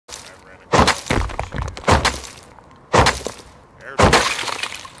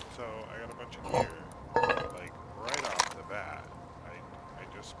watching here, like right off the bat,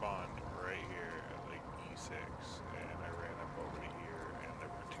 I just spawned right here at like E6, and I ran up over to here, and there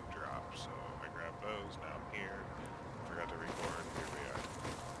were 2 drops, so I grabbed those. Now I'm here. Forgot to record. Here we are.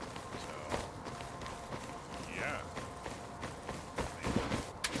 So yeah.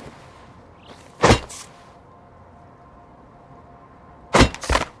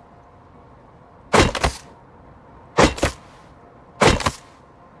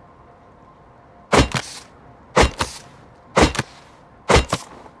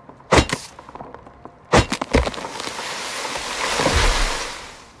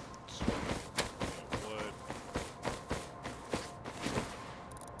 Wood.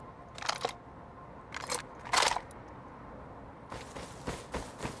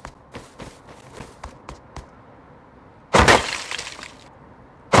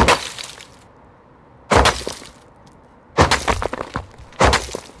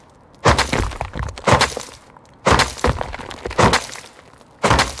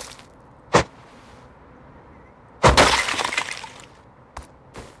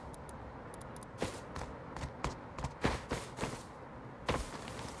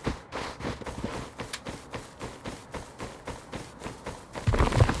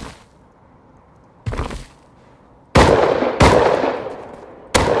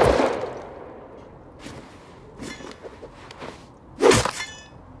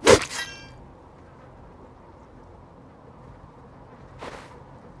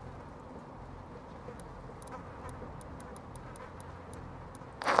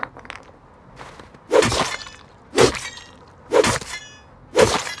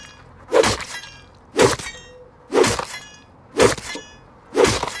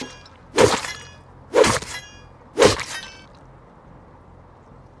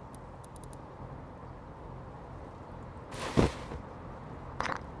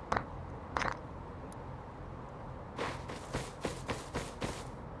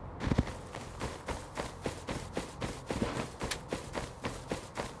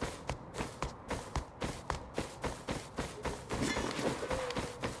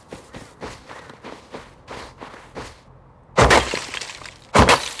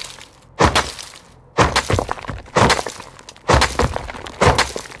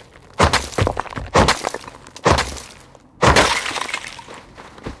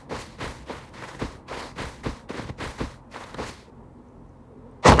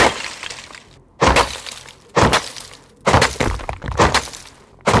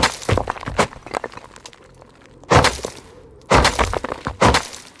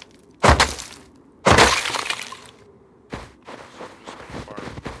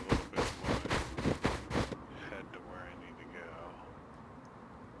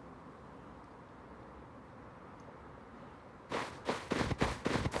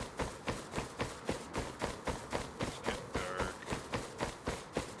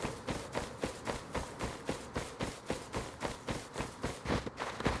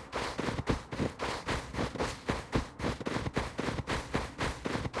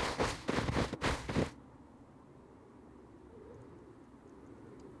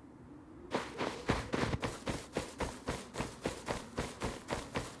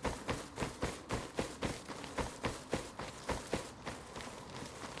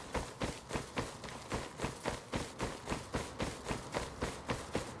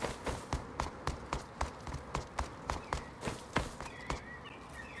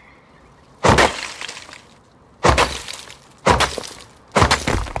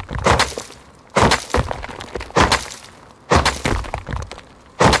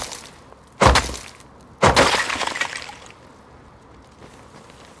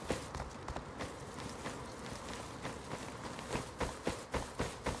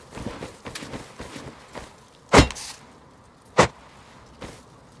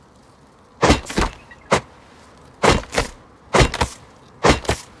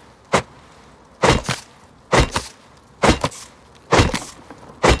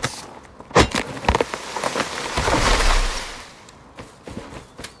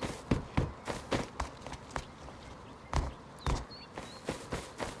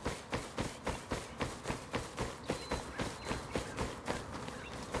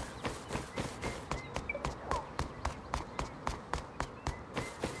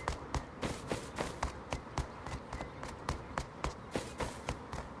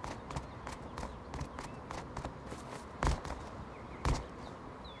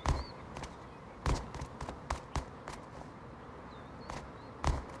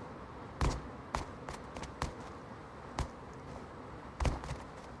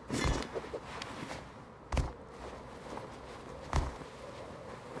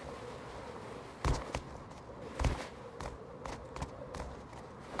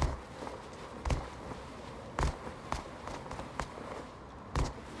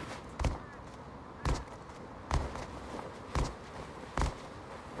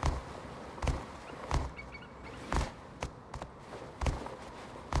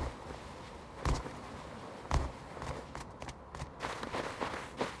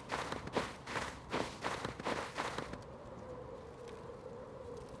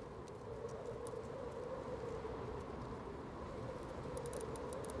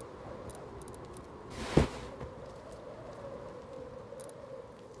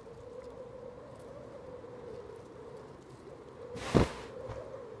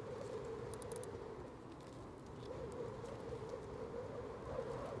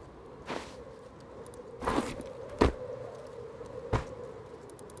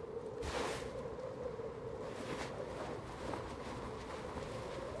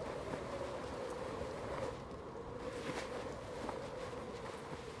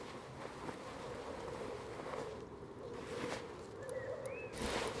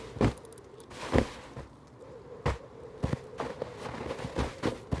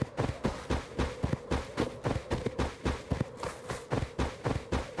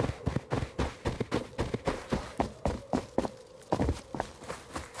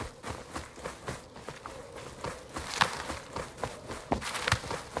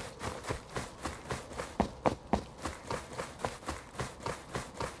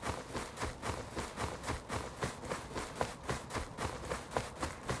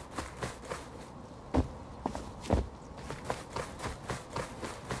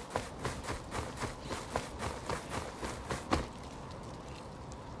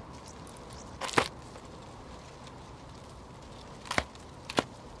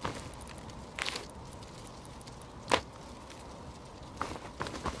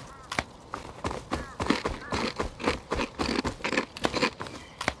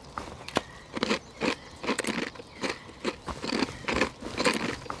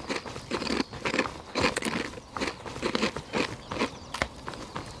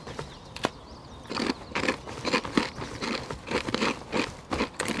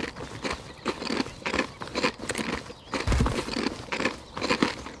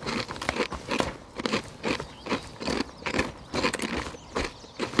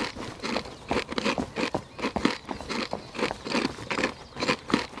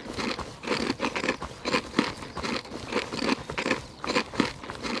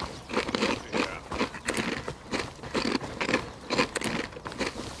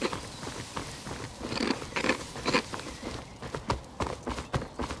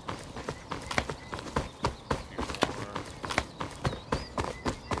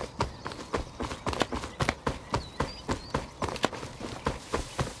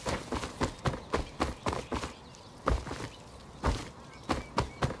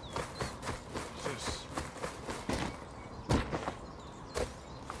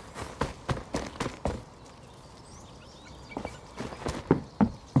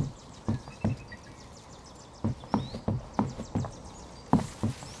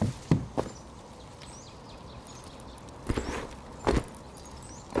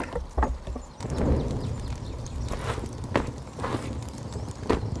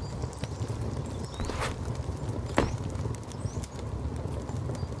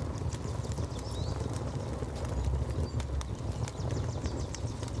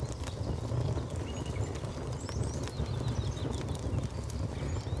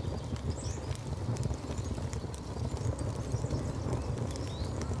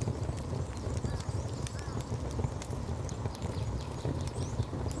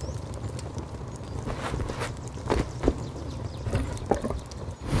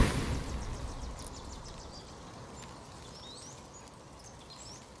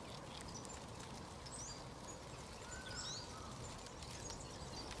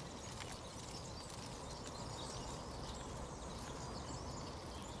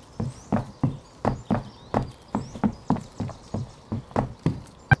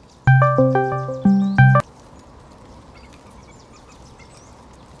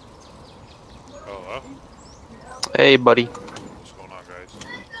 Hello? Hey, buddy. What's going on, guys?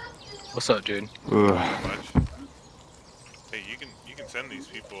 What's up, dude? Not much. Hey, you can send these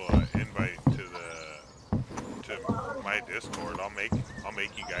people an invite to my Discord. I'll make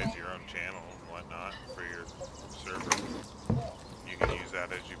you guys your own channel and whatnot for your server. You can use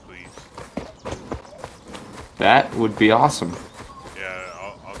that as you please. That would be awesome.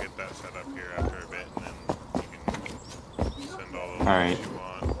 Yeah, I'll get that set up here after a bit, and then you can send all those Alright. you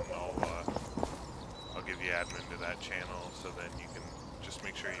want, and I'll give you admin to that channel, so then you can just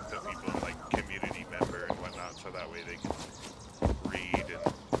make sure you put people in like community member and whatnot, so that way they can read and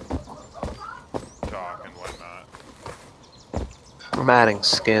talk and whatnot. I'm adding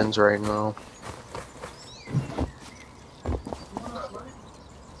skins right now.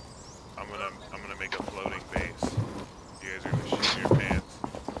 I'm gonna make a floating base. You guys are gonna shit your pants.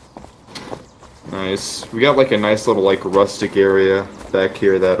 Nice. We got like a nice little like rustic area back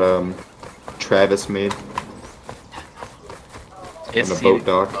here that Travis made. It's on the boat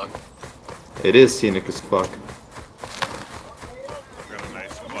dock. It is scenic as fuck. Got a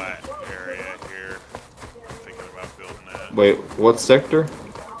nice flat area here. I'm thinking about building that. Wait, what sector?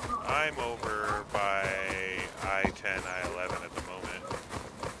 I'm over by I-10, I-11 at the moment.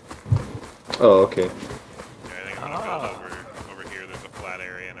 Oh, okay. Yeah, I think I'm gonna build over here. There's a flat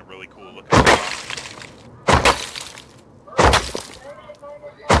area and a really cool looking rock.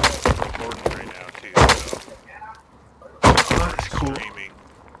 Recording right now too, so That's cool. streaming.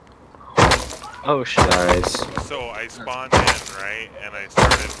 Oh shit. Nice. So I spawned in, right, and I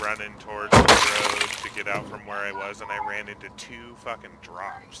started running towards the road to get out from where I was, and I ran into 2 fucking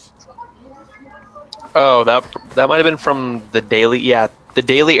drops. Oh, that might have been from the daily. Yeah, the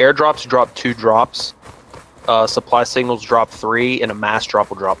daily airdrops drop 2 drops. Supply signals drop 3, and a mass drop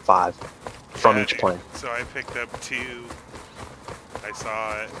will drop 5 from Yeah, each plane. So I picked up 2. I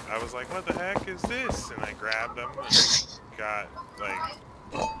saw it. I was like, what the heck is this? And I grabbed them and got, like,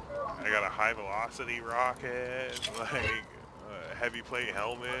 I got a high velocity rocket, like, a heavy plate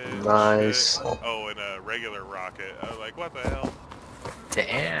helmet. Nice. Shit. Oh, and a regular rocket. I was like, what the hell?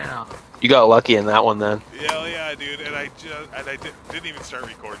 Damn. You got lucky in that one then. Hell yeah, dude. And I didn't even start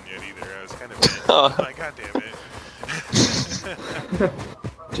recording yet either. I was kind of pissed. I'm like, god damn it.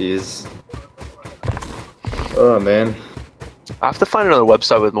 Jeez. Oh man. I have to find another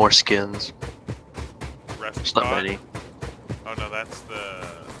website with more skins. Rest There's not spot? many. Oh no, that's the...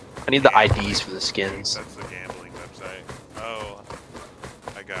 I need the IDs for the skins. That's the gambling website. Oh,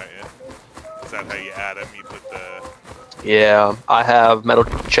 I got you. Is that how you add them? You put the... Yeah, I have metal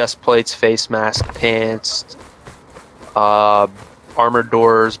chest plates, face mask, pants, armored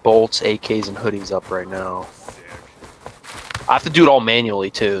doors, bolts, AKs, and hoodies up right now. Sick. I have to do it all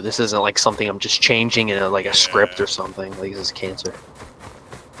manually too. This isn't like something I'm just changing in like a script Yeah. or something. Like this is cancer.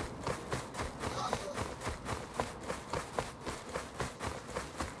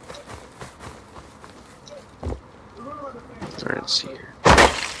 Alright, let's see here.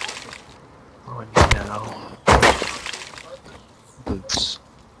 Oh, I need now. Boots.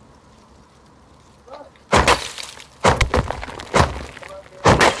 So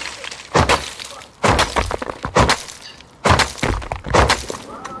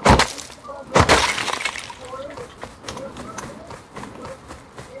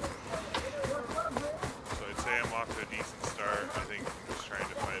I'd say I'm off to a decent start. I think I'm just trying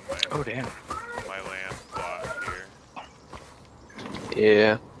to find Oh damn. my land plot here.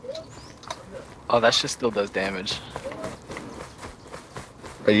 Yeah. Oh, that shit still does damage.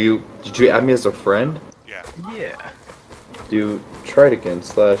 Did you add me as a friend? Yeah. Yeah. Do try it again.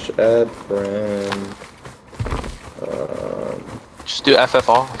 /add friend. Just do FF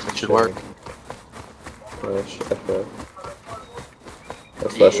off. It should work. /FF. Yeah.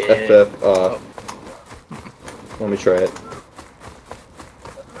 /FF off. Let me try it.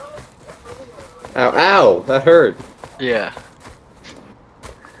 Ow! Ow! That hurt. Yeah.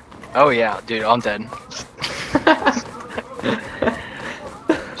 Oh yeah, dude, I'm dead.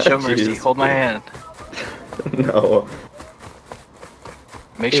 Show mercy. Jeez. Hold my hand. No.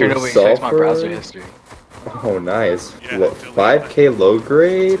 Make sure Ooh, nobody checks my sulfur? browser history. Oh, nice. Yeah, What, delete 5K low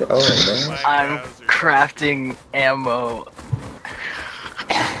grade? Oh man. My I'm browser. crafting ammo.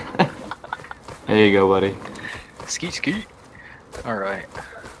 There you go, buddy. Skeet skeet. Alright.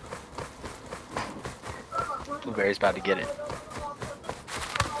 Blueberry's about to get it.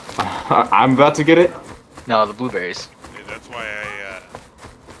 I'm about to get it. No, the blueberries. Dude, that's why I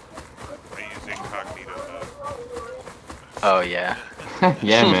use incognito mode. Oh yeah.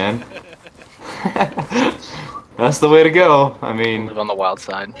 Yeah, man. That's the way to go. I mean, Live on the wild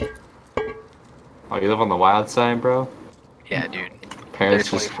side. oh, you live on the wild side, bro? Yeah, dude. there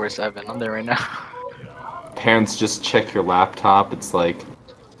Parents just 24/7. I'm there right now. parents just check your laptop. It's like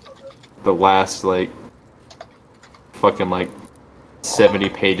the last like fucking like 70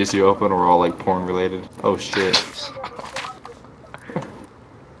 pages you open are all like porn related. Oh shit.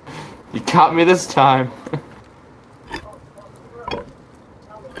 You caught me this time.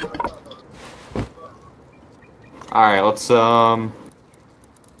 Alright, let's hold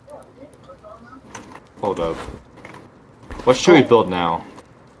up. What should we build now?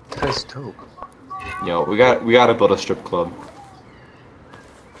 That's dope. Yo, we gotta build a strip club.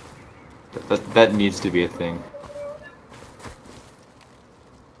 That needs to be a thing.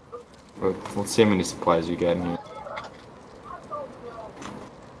 Let's see how many supplies you got in here.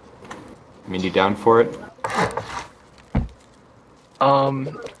 I mean, you down for it?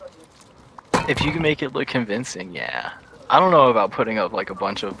 If you can make it look convincing, yeah. I don't know about putting up like a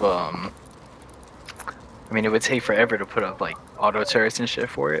bunch of I mean, it would take forever to put up like auto turrets and shit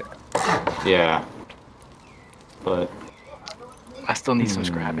for it. Yeah. But I still need some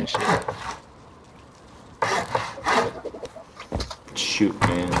scrap and shit. shoot,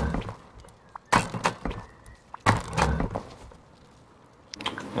 man.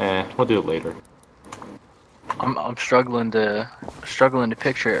 We'll do it later. I'm struggling to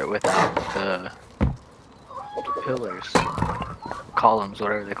picture it without the pillars, columns,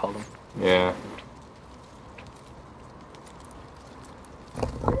 whatever they call them. Yeah.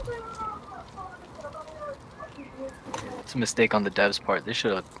 It's a mistake on the devs' part. They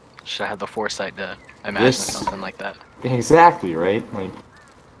should have had the foresight to imagine something like that. Exactly, right? Like,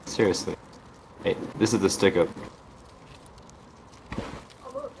 seriously. Hey, this is the stick up.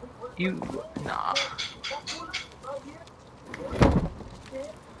 Nah.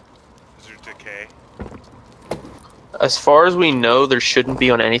 Is there decay? As far as we know, there shouldn't be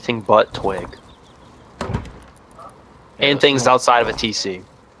on anything but twig. And things outside of a TC.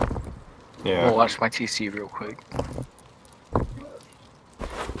 Yeah. I'll watch my TC real quick.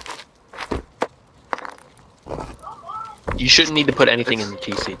 You shouldn't need to put anything in the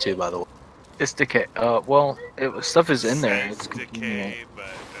TC too, by the way. It's decay. Well, stuff is in there. Says It's decay, but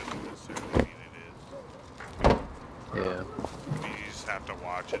doesn't necessarily mean it is. Yeah. I mean, you just have to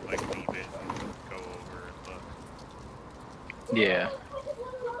watch it, like leave it, and go over and look. Yeah.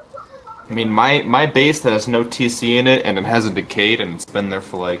 I mean, my base has no TC in it, and it hasn't decayed, and it's been there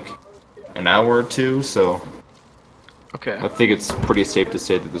for like an hour or two, so Okay. I think it's pretty safe to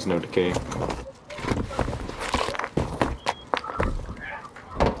say that there's no decay.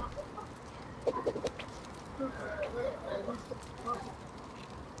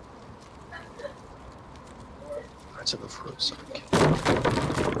 That's a fruit.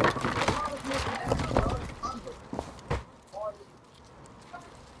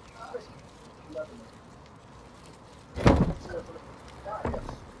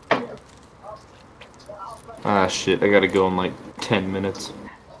 Ah, shit, I gotta go in like 10 minutes.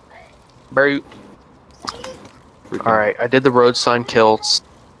 Barry, Freaking- alright, I did the road sign kilts.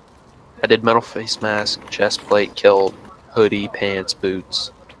 I did metal face mask, chest plate kilt, hoodie, pants,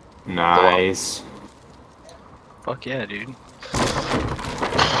 boots. Nice. Fuck yeah, dude.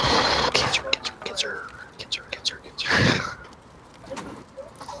 Cancer.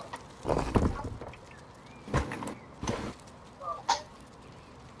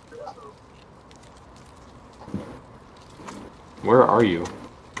 Where are you?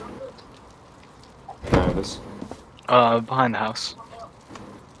 Travis. Behind the house.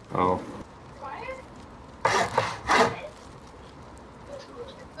 Oh.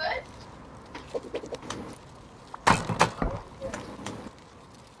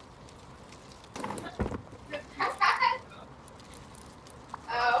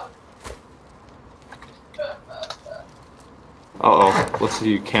 Uh-oh. Let's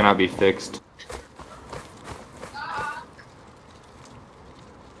see, you cannot be fixed.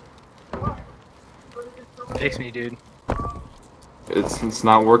 Fix me, dude. It's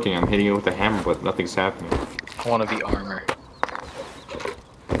not working. I'm hitting it with a hammer, but nothing's happening. I want to be armor.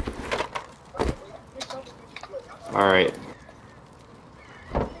 Alright.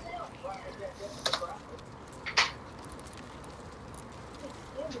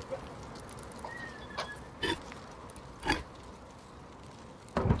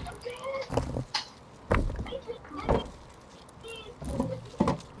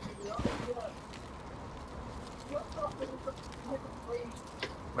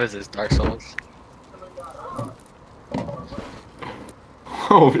 What is this, Dark Souls?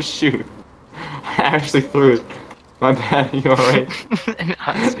 Oh, shoot. I actually threw it. My bad, you alright?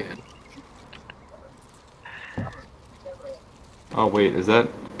 Nah, dude. Oh, wait, is that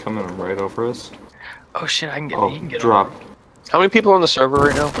coming right over us? Oh shit, I can get Oh, you can get drop. How many people on the server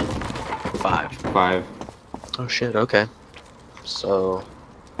right now? 5. 5. Oh shit. Okay. So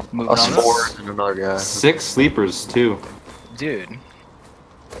Moving us on. 4 and another guy. 6 sleepers too. Dude.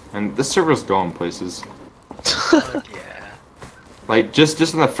 And this server's going places. Fuck yeah. Like just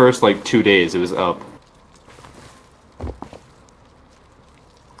in the first like 2 days, it was up.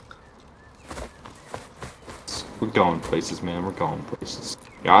 We're going places, man. We're going places.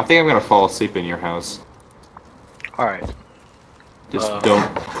 Yeah, I think I'm gonna fall asleep in your house. Alright. Just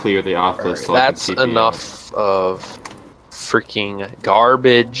don't clear the off list. So That's I can TP enough of freaking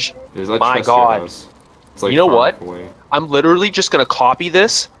garbage. out. I My trust your God. house. It's like You know far what? enough away. I'm literally just gonna copy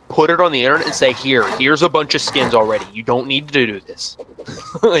this, put it on the internet, and say, here's a bunch of skins already. You don't need to do this.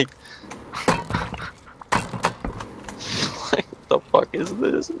 Like, what the fuck is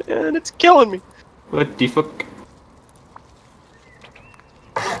this, man? It's killing me. What the fuck?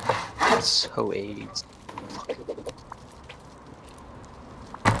 So AIDS.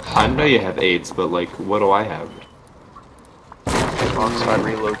 I know you have AIDS, but like, what do I have? Oxide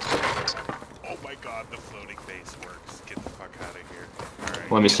reload. Oh my god, the floating base works. Get the fuck out of here.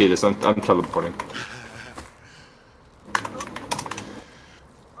 Alright. Let me see this. I'm teleporting.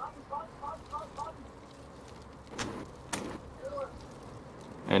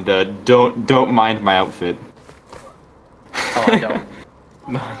 And don't mind my outfit. Oh, I don't.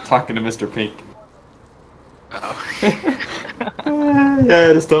 No, I'm talking to Mr. Pink. Oh.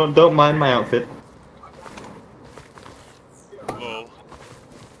 Yeah, just don't mind my outfit. Lol.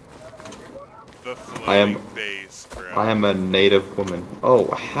 The I am- floating base, bro. I am a native woman. Oh,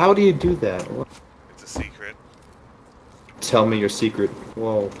 how do you do that? What? It's a secret. Tell me your secret.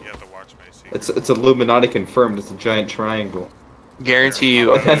 Whoa. You have to watch my secret. It's Illuminati confirmed. It's a giant triangle. Guarantee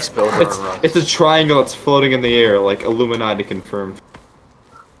you, a base builder It's, run. it's a triangle that's floating in the air, like Illuminati confirmed.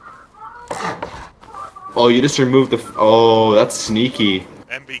 Oh, you just removed the. Oh, that's sneaky.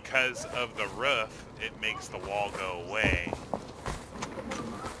 And because of the roof, it makes the wall go away.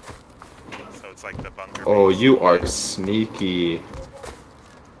 So it's like the bunker. Oh, base. you are sneaky.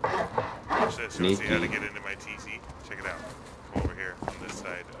 Watch this. You want to see how to sneaky. get into my TC? Check it out. Come over here on this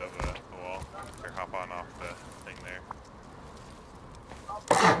side of the wall. Here, hop on off the thing there.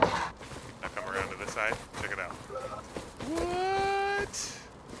 Now come around to this side. Check it out. What?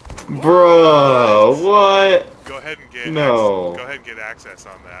 Bro, what? Go ahead and get No. go ahead and get access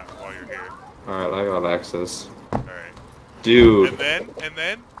on that while you're here. Alright, I got access. Alright. Dude, And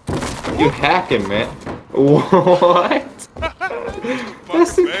then you hacking, man. What?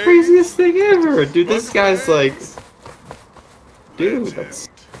 That's the Fucking craziest thing ever. Dude, this Fucking guy's like. bangs. Dude, Legend. that's.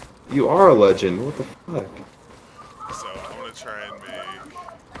 You are a legend. What the fuck? So I'm gonna try and make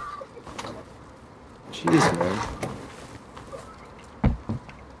Jeez, man.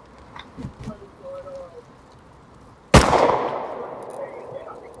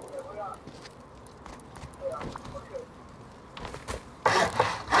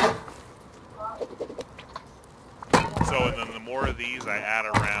 so, and then the more of these I add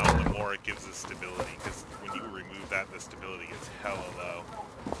around, the more it gives us stability. Because when you remove that, the stability gets hella low.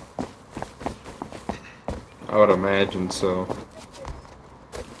 I would imagine so.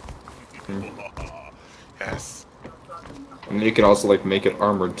 Yes. And you can also like make it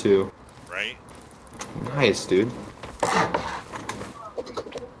armored too. Right? Nice, dude.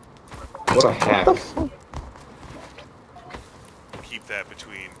 What a hack. Keep that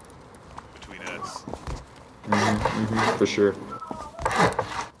between us. For sure.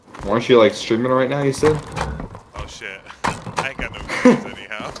 Aren't you like streaming right now, you said? Oh shit. I ain't got no views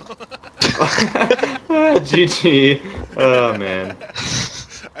anyhow. GG. Oh man.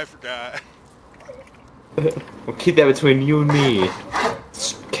 I forgot. We'll keep that between you and me.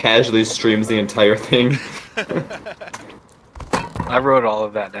 Casually streams the entire thing. I wrote all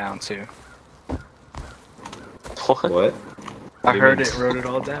of that down too. What? What? I do you heard mean? it, wrote it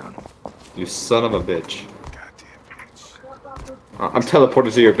all down. You son of a bitch. Goddamn bitch. I'm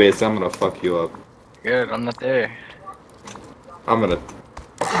teleported to your base. I'm gonna fuck you up. Good, I'm not there. I'm gonna.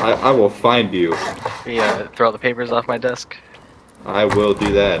 I will find you. Yeah, throw all the papers off my desk. I will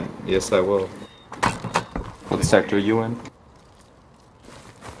do that. Yes, I will. What sector are you in?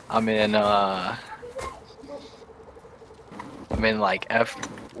 I'm in like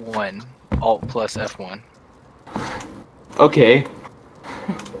F1, Alt plus F1. Okay.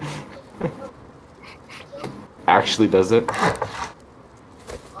 Actually, does it?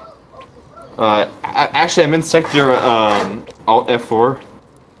 Actually, I'm in sector Alt F4.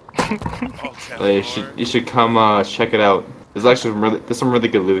 You should come check it out. There's actually some really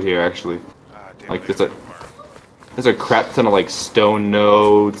good loot here, actually. Like there's a crap ton of like stone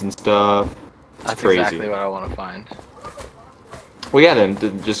nodes and stuff. That's crazy. exactly what I want to find. Well, yeah,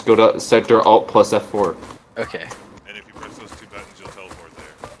 then just go to sector Alt plus F4. Okay. And if you press those two buttons, you'll teleport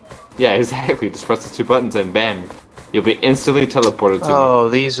there. Yeah, exactly. Just press the two buttons and bam, you'll be instantly teleported to me. Oh,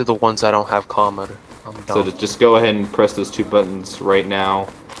 these are the ones I don't have common. I'm So dumb. just go ahead and press those two buttons right now,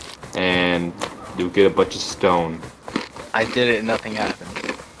 and you'll get a bunch of stone. I did it and nothing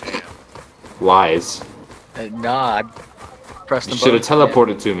happened. Damn. Lies. Nah, I pressed You the should have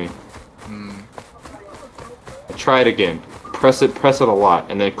button. teleported to me. Hmm. Try it again. Press it a lot,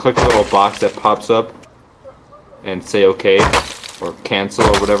 and then click the little box that pops up, and say OK, or cancel,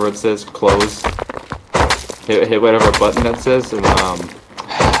 or whatever it says. Close. Hit whatever button that says, and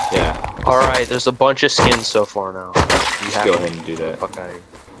yeah. Alright, there's a bunch of skins so far now. You Just have go to ahead and do that. fuck out of here.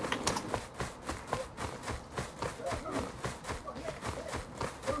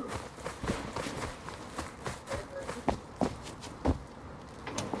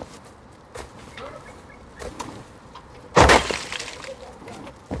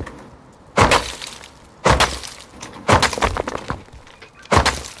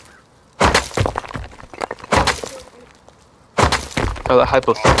 Oh, the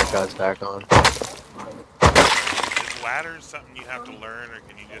hypothermic guy's back on. Is ladders something you have to learn, or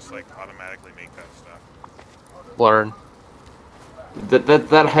can you just like automatically make that stuff? Learn. That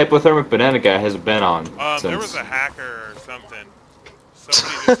hypothermic banana guy has been on There was since. a hacker or something.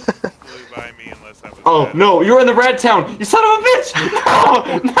 Somebody just flew by me unless I was. Oh dead. no, you're in the rat town! You son of a bitch!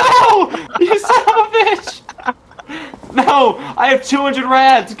 No! No! You son of a bitch! No! I have 200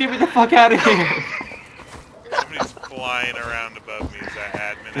 rats! Get me the fuck out of here! Somebody's flying around above me. Is that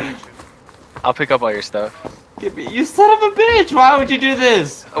admin action? I'll pick up all your stuff. Get me, you son of a bitch! Why would you do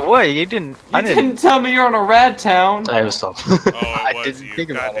this? What? You didn't? You didn't tell me you're in a rat town. I was tough. Oh, it I was didn't you. think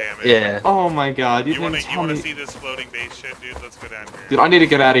about God it. damn it. Yeah. Oh my god, you You wanna didn't tell me. see this floating base shit, dude? Let's go down here. Dude, I need to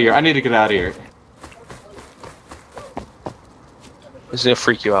get out of here. I need to get out of here. This is gonna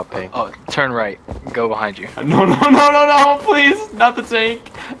freak you out, Pink. Oh, turn right. Go behind you. No, no, no, no, no, please! Not the tank!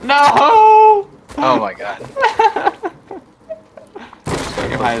 No! Oh my god. I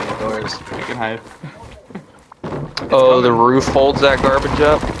can hide. Doors. I can hide. Oh, the roof holds that garbage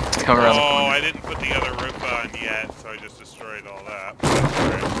up? Come around the Oh, corner. I didn't put the other roof on yet, so I just destroyed all that.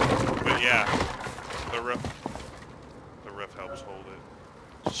 But yeah, the roof helps hold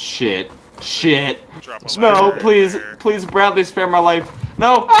it. Shit. Shit. Drop a No, ladder in please, there. please, Bradley, spare my life.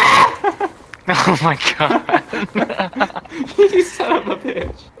 No! Oh my god. You son of a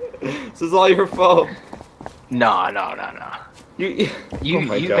bitch. This is all your fault. No. You You oh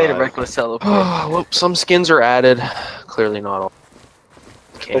my you God. made a reckless teleport. Well, some skins are added. Clearly not all.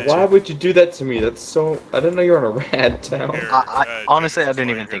 But why would you do that to me? That's so... I didn't know you were in a rat town. Here, Honestly, I James, didn't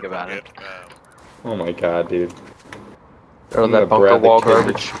while even think you're about it. Oh my god, dude. Or I'm that gonna bunker Bradley wall kill you.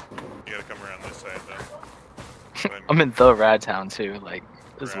 garbage. You gotta come around this side though. I'm in the Rad Town too. Like,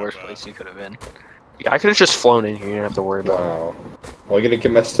 this is the Grab worst that. place you could have been. Yeah, I could have just flown in here. You didn't have to worry about Wow. Well, you gonna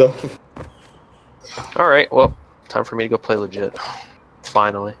get my stuff? it. Alright, well, time for me to go play legit.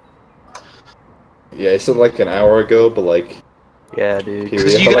 Finally. Yeah, I said like an hour ago, but like... Yeah, dude. Here,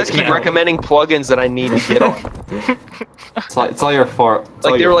 Because yeah, you guys like keep now. recommending plugins that I need to get on. It's all your fault. It's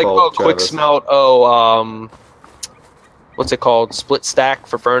all Like, they your were like, fault, oh, quick Travis. smelt, what's it called? Split stack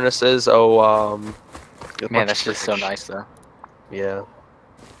for furnaces, a Man, bunch that's of just so freaking nice though. Yeah.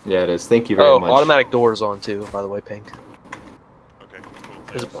 Yeah, it is. Thank you very Oh, much. automatic doors on too, by the way, Pink. Okay, cool.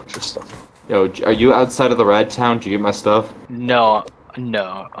 There's a thanks. bunch of stuff. Yo, are you outside of the rad town? Did you get my stuff? No. I'm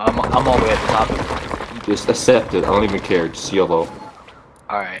all the way at the top of it. Just accept it. I don't even care. Just YOLO.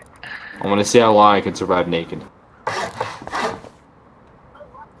 Alright. I want to see how long I can survive naked. I'm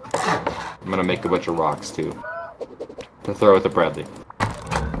gonna make a bunch of rocks too. To throw at the Bradley.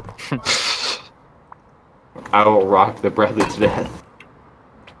 I will rock the Bradley to death.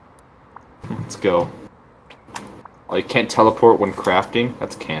 Let's go. Oh, you can't teleport when crafting?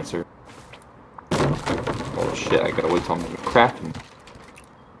 That's cancer. Oh shit, I gotta wait till I'm crafting.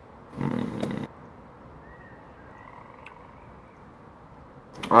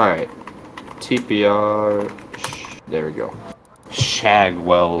 Alright. TPR. There we go.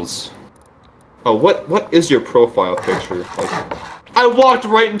 Shagwells. Oh, what is your profile picture? Like, I walked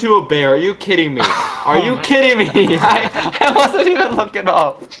right into a bear. Are you kidding me? Are you kidding me? I wasn't even looking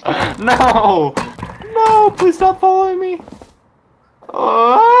up. No! No, please stop following me.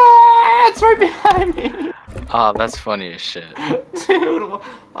 Oh, it's right behind me. Oh, that's funny as shit. Dude,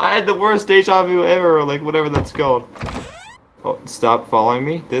 I had the worst deja vu ever, or like whatever that's called. Oh, stop following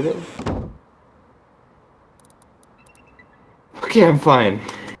me, did it? Okay, I'm fine.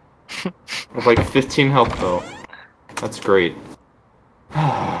 I have like 15 health though. That's great.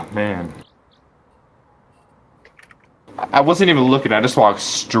 Ah, man. I wasn't even looking. I just walked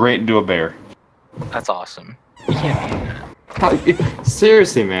straight into a bear. That's awesome. You can't beat that.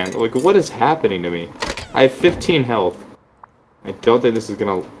 Seriously, man. Like, what is happening to me? I have 15 health. I don't think this is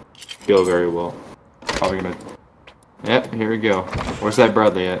gonna go very well. Probably gonna... Yep, here we go. Where's that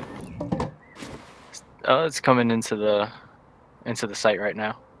Bradley at? Oh, it's coming into the site right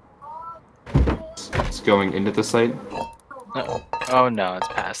now. It's going into the site. Uh-oh. Oh no, it's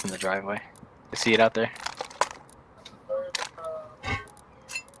passing the driveway. I see it out there.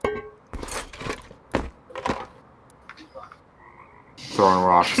 Throwing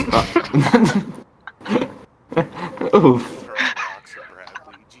rocks. Oof. Throwing rocks at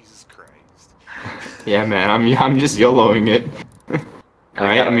Bradley. Jesus Christ. Yeah, man. I'm just YOLOing it.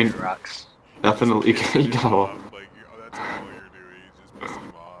 Right? I mean, rocks. definitely. You got all. Like, that's all you're doing. You're just pissing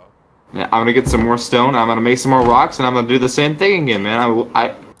him off. Yeah, I'm gonna get some more stone. I'm gonna make some more rocks, and I'm gonna do the same thing again, man.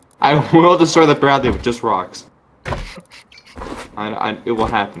 I will destroy the Bradley with just rocks. It will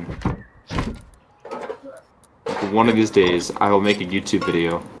happen. One of these days, I will make a YouTube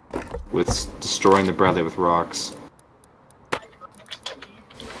video with destroying the Bradley with rocks.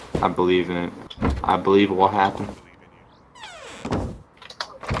 I believe in it. I believe it will happen.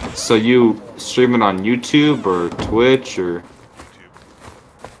 So you streaming on YouTube or Twitch or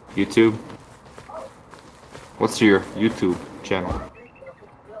YouTube? What's your YouTube channel?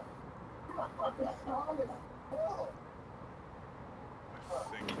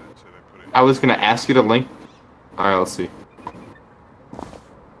 I was gonna ask you to link. Alright, let's see.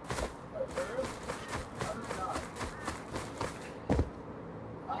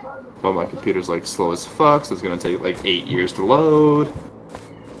 Well, my computer's like slow as fuck, so it's gonna take like 8 years to load.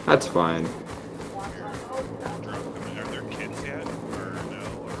 That's fine. Are there kits yet? Or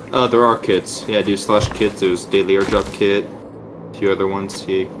no? Or... There are kits. Yeah, do slash kits. There's daily airdrop kit. A few other ones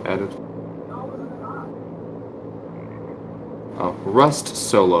he added. Oh, Rust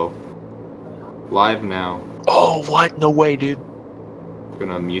Solo. Live now. Oh, what? No way, dude.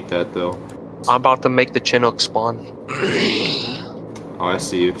 Gonna mute that though. I'm about to make the Chinook spawn. Oh, I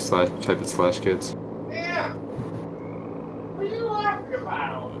see you. Type it slash kids.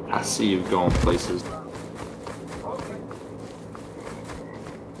 I see you going places.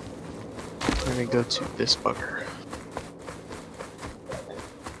 I'm gonna go to this bugger.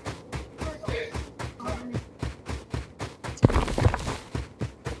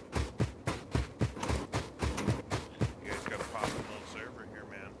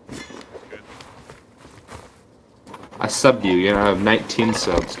 I subbed you. You know, I have 19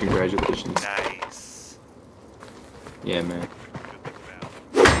 subs. Congratulations. Nice. Yeah, man.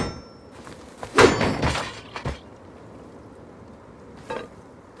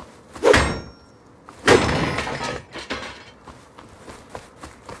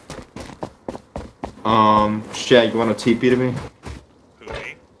 Shag, you want to TP to me? Who,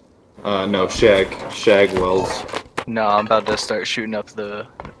 me? No, Shag Wells. No, I'm about to start shooting up the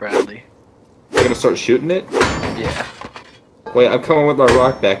Bradley. You're gonna start shooting it? Yeah. Wait, I'm coming with my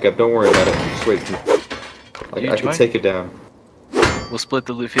rock backup. Don't worry about it. Just wait for me. Like, I can join? take it down. We'll split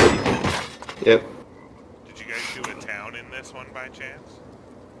the loot 50. Yep. Did you guys do a town in this one by chance?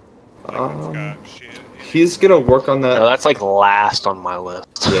 Shit in He's gonna work on that. No, that's like last on my list.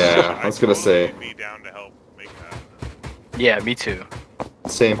 Yeah, I was gonna say. would be down to help make that. Yeah, me too.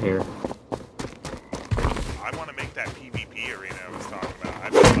 Same here. I want to make that PvP arena I was talking about.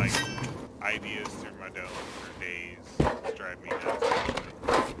 I've been like ideas through my dome for days. It's driving me nuts.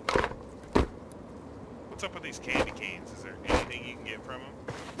 What's up with these candy canes? Is there anything you can get from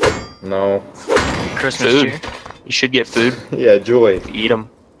them? No. Christmas Food. tree. You should get food. Yeah, Joy. Eat them.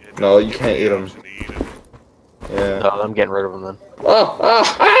 It No, doesn't you give can't me eat the 'em. option to eat 'em. Yeah. No, I'm getting rid of them then.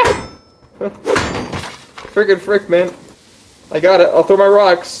 Friggin' frick, man. I got it. I'll throw my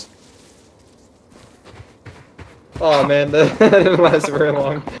rocks. Oh man, that didn't last very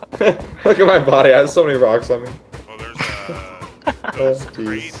long. Look at my body. I have so many rocks on me. Well, there's those jeez.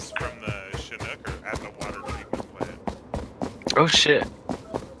 crates from the Chinook are at the water treatment plant. Oh shit.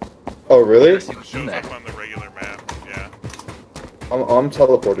 Oh really? It shows up on the regular map. Yeah. I'm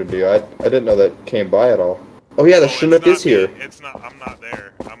teleported to you. I didn't know that came by at all. Oh yeah, the it's Chinook not is here. me. It's not. I'm not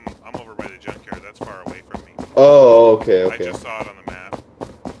there. I'm over by the junkyard. That's far away from me. Oh, okay, I okay. just saw it on the map.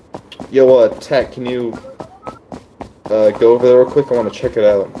 Yo, Tech, can you go over there real quick? I want to check it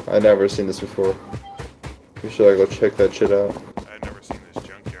out. I've never seen this before. You should go check that shit out. I've never seen this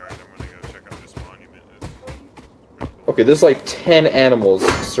junkyard. I'm gonna go check out this monument. It's really cool. Okay, there's like 10 animals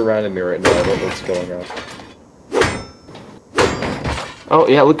surrounding me right now. I don't know what's going on. Oh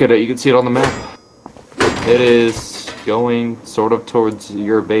yeah, look at it. You can see it on the map. It is going sort of towards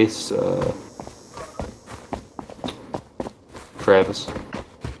your base. Travis.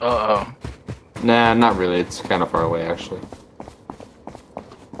 Uh oh. Nah, not really. It's kind of far away, actually.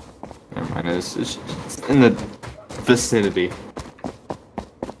 Never mind. It's in the vicinity.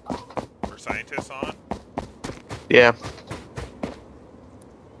 Were scientists on? Yeah.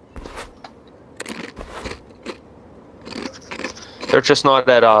 They're just not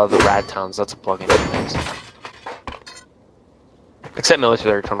at the rad towns. That's a plugin. Except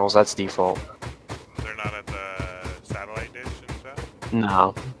military tunnels. That's default. They're not at the satellite dish and stuff?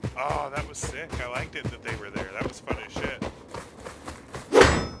 No. Oh, that was sick. I liked it that they were there. That was fun as shit.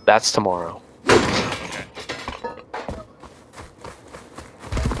 That's tomorrow. Okay.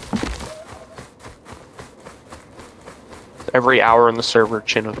 Every hour in the server,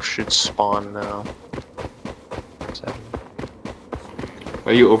 Chinook should spawn now. 7.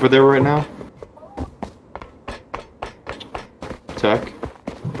 Are you over there right now? Tech?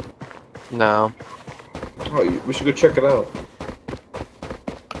 No. Oh, we should go check it out.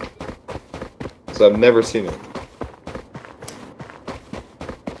 So I've never seen it.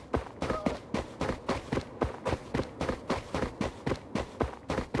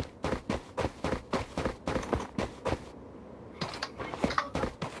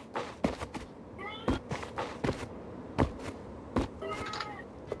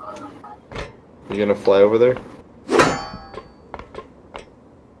 You gonna fly over there?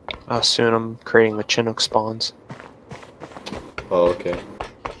 Soon I'm creating the Chinook spawns. Oh, okay.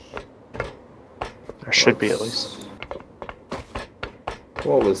 There should be at least.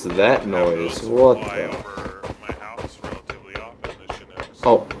 What was that noise? Those What fly the? over my house relatively often, the Chinooks.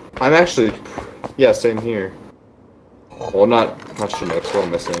 Oh, I'm actually, yeah, same here. Well, not Chinooks. What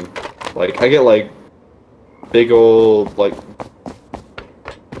am I saying? Like, I get like big old like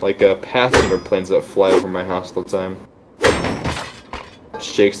passenger planes that fly over my house all the time.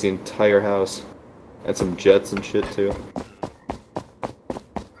 Shakes the entire house, and some jets and shit too.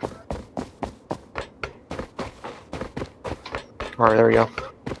 Alright, there we go.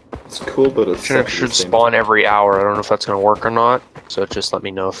 It's cool, but it's Chinook should spawn every hour. I don't know if that's gonna work or not. So just let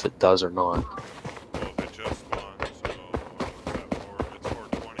me know if it does or not. Well, if it just spawned, so it's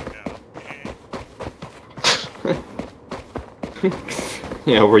 420 now.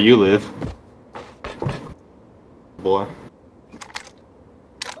 Yeah, where you live, boy.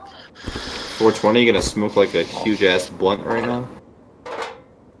 420, you gonna smoke like a huge ass blunt right now?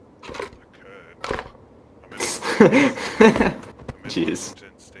 I could. I'm in Jeez.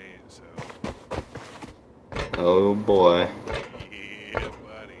 Washington State, so. Oh boy. Yeah,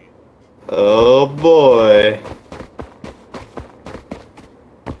 buddy. Oh boy.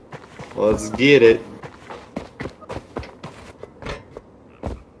 Let's get it.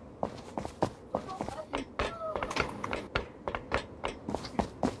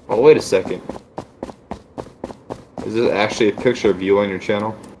 Oh, wait a second. Is this actually a picture of you on your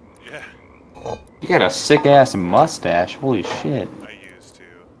channel? Yeah, You got a sick ass mustache. Holy shit. I used to.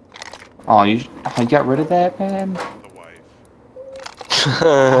 Oh, you got rid of that, man? The wife.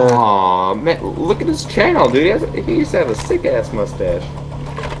 Aw, man, look at his channel, dude. He used to have a sick ass mustache.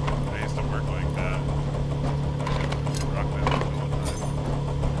 I used to work like that. Rock that all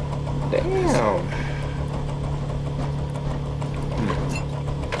the time. Damn.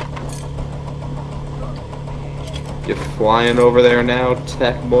 You flying over there now,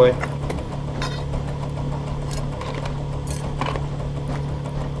 tech boy?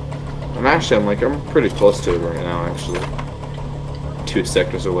 I'm pretty close to it right now, actually. 2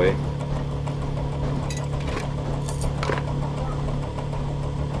 sectors away.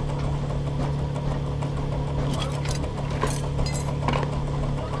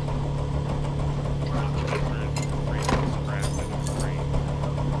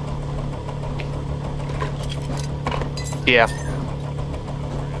 Yeah.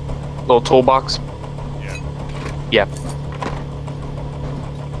 Little toolbox. Yeah. Yeah.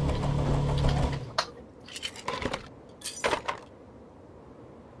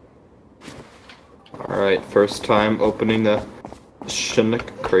 Alright, first time opening the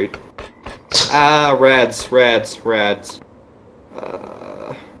Chinook crate. Ah, rads. Why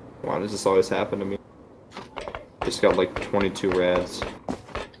does this always happen to me? Just got like 22 rads.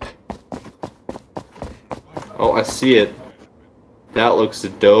 Oh, I see it. That looks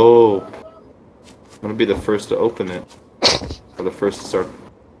dope. I'm gonna be the first to open it. Or the first to start.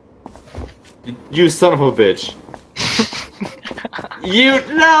 You son of a bitch.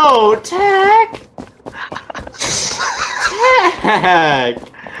 No, Tech! Tech!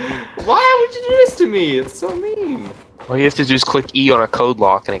 Why would you do this to me? It's so mean. All you have to do is click E on a code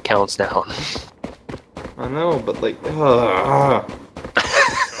lock and it counts down. I know, but like, Don't have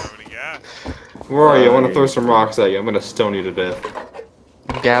any gas. Where are you? I want to throw some rocks at you. I'm gonna stone you to death.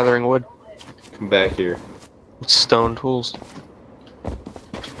 I'm gathering wood. Come back here. With stone tools.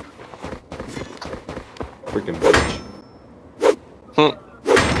 Freaking bitch. Hmm.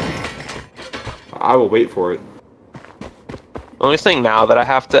 I will wait for it. The only thing now that I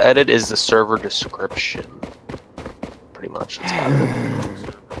have to edit is the server description. Pretty much. That's about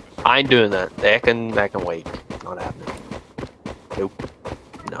it. I ain't doing that. That can wait. Not happening. Nope.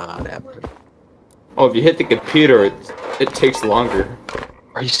 Not happening. Oh, if you hit the computer, it takes longer.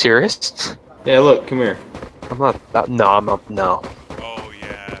 Are you serious? Yeah, look, come here. I'm not. No, I'm not. No. Oh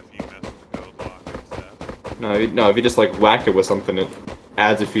yeah, if you mess with the code lock and stuff. No, if you just like whack it with something, it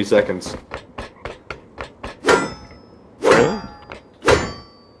adds a few seconds. Really?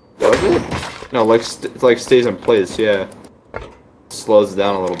 Does it? No, like it like stays in place. Yeah, slows it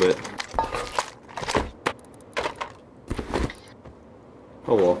down a little bit.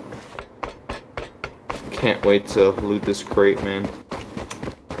 Oh well. Can't wait to loot this crate, man.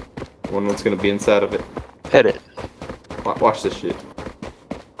 Wonder what's gonna be inside of it. Edit. Watch this shit.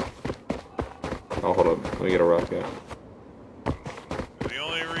 Oh, hold on. Let me get a rock out. The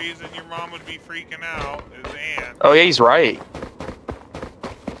only reason your mom would be freaking out is ants. Oh yeah, he's right.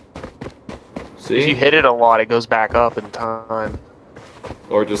 See? If you hit it a lot, it goes back up in time.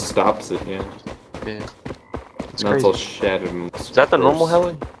 Or just stops it, yeah. Yeah. It's Now it's crazy. all shattered and Is that the normal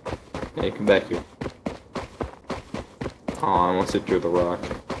heli? Yeah, come back here. Oh, I almost hit through the rock.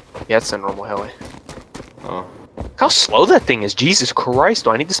 Yeah, it's the normal heli. Oh. How slow that thing is! Jesus Christ!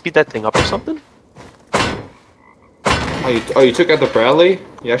 Do I need to speed that thing up or something? Oh, you took out the Bradley?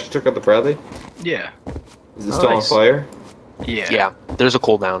 You actually took out the Bradley? Yeah. Is it still on Nice. fire? Yeah. Yeah. There's a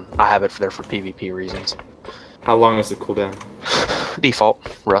cooldown. I have it there for PvP reasons. How long is the cooldown? Default.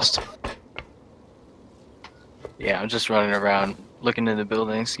 Rust. Yeah, I'm just running around looking in the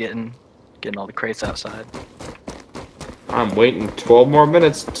buildings, getting all the crates outside. I'm waiting 12 more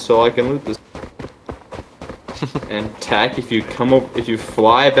minutes so I can loot this. And tack, if you come over, if you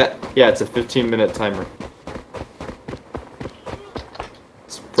fly back, yeah, it's a 15-minute timer.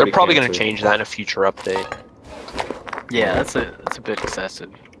 It's They're pretty probably going to fancy. change that in a future update. Yeah, that's a bit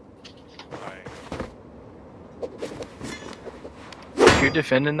excessive. Like, If you're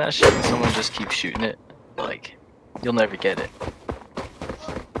defending that shit and someone just keeps shooting it, like, you'll never get it.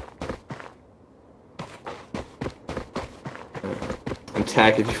 And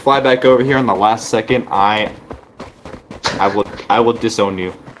tack, if you fly back over here in the last second, I will disown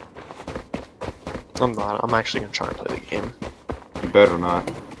you. I'm not. I'm actually going to try and play the game. You better not.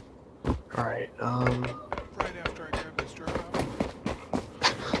 Alright, right after I grab this drop.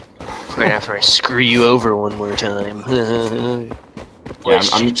 right after I screw you over one more time. Yeah,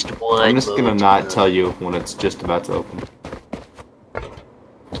 I'm just gonna not tell you when it's just about to open.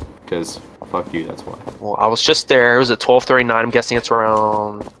 Because, fuck you, that's why. Well, I was just there. It was at 12:39. I'm guessing it's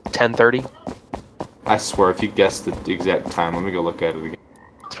around 10:30. I swear, if you guess the exact time, let me go look at it again.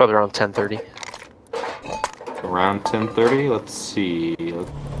 It's probably around 10:30. Around 10:30? Let's see.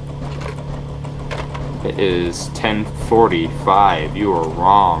 It is 10:45. You are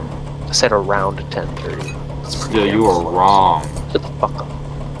wrong. I said around 10:30. Still, you are wrong. Shut the fuck up.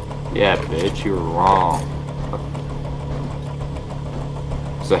 Yeah, bitch, you were wrong.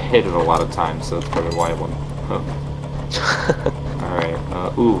 So I hit it a lot of times, so that's probably why I won.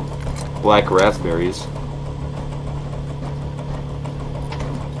 Alright, ooh. Black raspberries.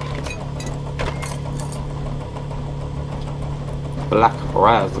 Black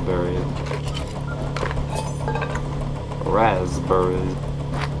raspberries. Raspberries.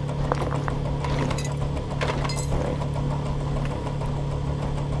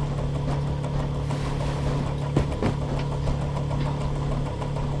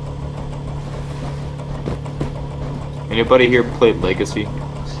 Anybody here played Legacy?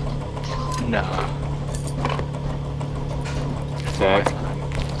 No. Tag?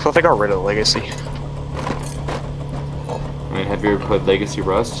 I thought they got rid of Legacy. I mean, have you ever played Legacy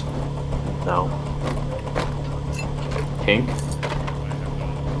Rust? No. Pink?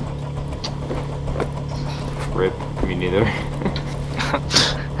 Rip. Me neither.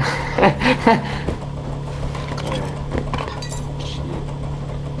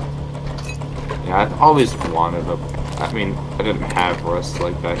 Yeah, I've always wanted a... I mean, I didn't have Rust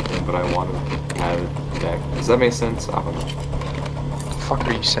like back then, but I wanted to have it back. Does that make sense? I don't know. What the fuck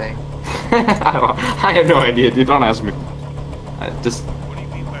are you saying? I have no idea, dude. Don't ask me. Just... What do you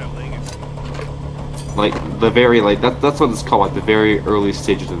mean by legacy? like, the very, like, that's what it's called, like, the very early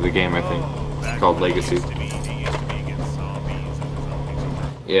stages of the game, I think. Oh, It's called when it Legacy. used to be against zombies and the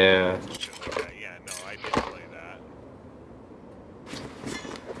zombies were Yeah. shit like that. Yeah, no, I did play that.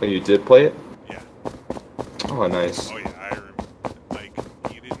 Oh, you did play it? Yeah. Oh, nice. Oh yeah, like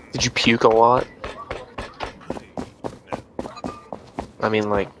you didn't. Did you puke a lot? No. I mean,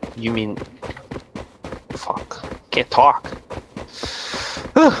 like, you mean... Fuck. Can't talk.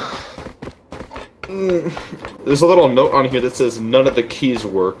 There's a little note on here that says none of the keys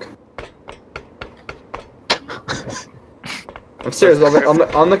work. I'm serious,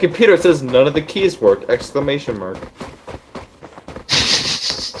 on the computer it says none of the keys work! Exclamation mark.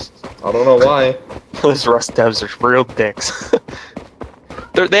 I don't know why. Those Rust devs are real dicks.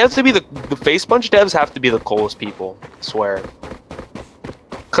 They have to be the face punch devs have to be the coolest people, I swear.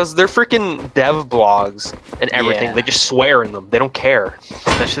 Cause they're freaking dev blogs and everything. Yeah. They just swear in them. They don't care.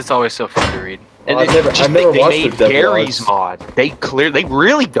 That shit's always so fun to read. And I've they never they watched made the dev Gary's blogs. mod. They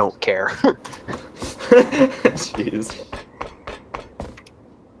really don't care. Jeez.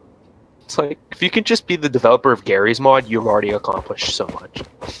 It's like if you can just be the developer of Gary's mod, you've already accomplished so much.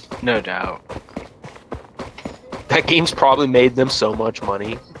 No doubt. That game's probably made them so much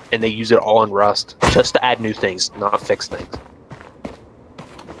money, and they use it all in Rust just to add new things, not fix things.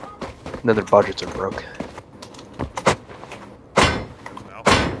 And then their budgets are broke.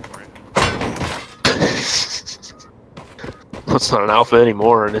 Well, it's not an alpha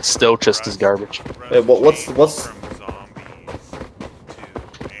anymore, and it's still just as garbage. Hey, what's From zombies to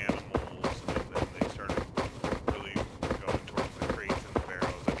animals, and then they started really going towards the crates and the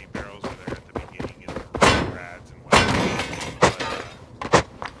barrels. I mean, barrels were there at the beginning in the rads and whatnot,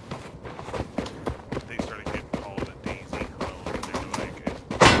 but they started getting called a daisy clone. They were like,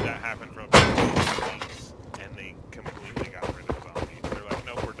 that happened for about 2 weeks, and they completely got rid of zombies. They're like,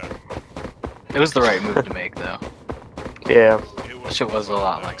 nope, we're done. It was the right move to make, though. Yeah. That shit was a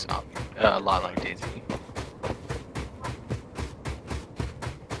lot like Daisy. I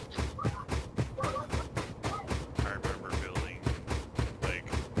remember building like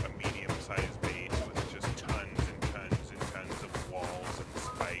a medium-sized base with just tons and tons and tons of walls and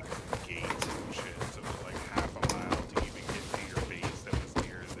spikes and gates and shit. So it was like half a mile to even get to your base that was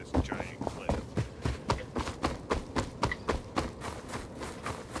near this giant cliff.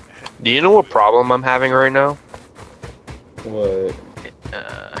 Do you know what problem I'm having right now? what?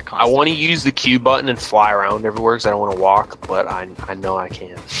 I want to use the Q button and fly around everywhere because I don't want to walk, but I know I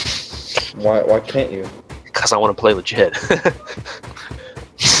can't. Why can't you? Because I want to play legit. I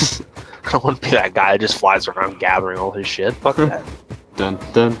don't want to be that guy that just flies around gathering all his shit. Fuck that. Dun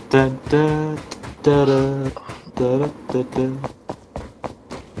dun dun dun da da da da da.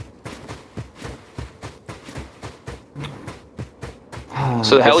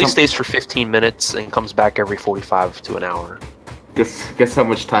 So the heli stays for 15 minutes and comes back every 45 to an hour. Guess how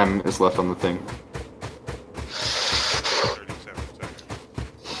much time is left on the thing? 37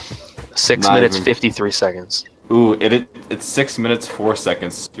 seconds. 6 Not minutes, even. 53 seconds. Ooh, it's 6 minutes 4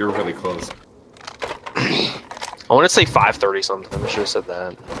 seconds. You're really close. I want to say 5:30 something. I should have said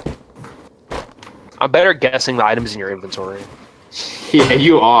that. I'm better at guessing the items in your inventory. Yeah,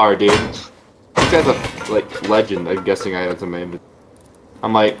 you are, dude. This guy's a like legend at guessing items in my inventory.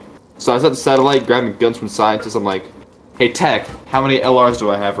 I'm like, so I was at the satellite grabbing guns from scientists. I'm like, hey Tech, how many LRs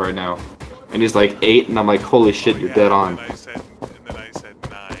do I have right now? And he's like 8, and I'm like, holy shit, you're dead on. And then I said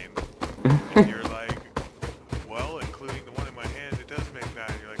 9. And you're like, well, including the one in my hand, it does make 9.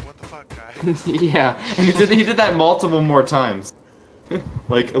 You're like, what the fuck, guys? Yeah, and he did that multiple more times.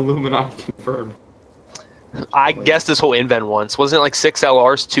 Like Illuminati confirmed. I guessed this whole invent once. Wasn't it like 6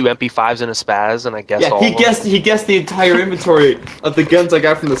 LRs, 2 MP5s, and a spaz? And I guessed Yeah, all of them. he guessed the entire inventory of the guns I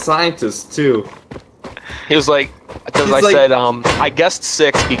got from the scientists too. He was like, because He's I like- said, I guessed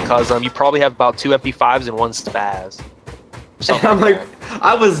 6 because you probably have about 2 MP5s and 1 spaz. And I'm like,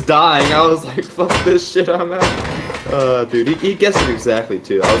 I was dying. I was like, fuck this shit, I'm out. Dude, he guessed it exactly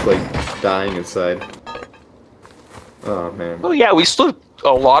too. I was like dying inside. Oh man. Oh yeah, we still have a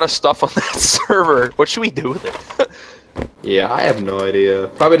lot of stuff on that server. What should we do with it? Yeah, I have no idea.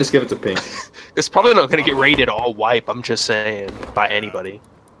 Probably just give it to Pink. It's probably not going to get rated all wipe, I'm just saying, by anybody.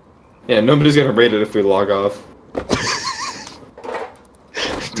 Yeah, nobody's gonna rate it if we log off.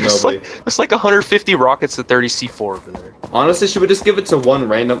 There's Nobody. like 150 rockets to 30 C4 over there. Honestly, should we just give it to one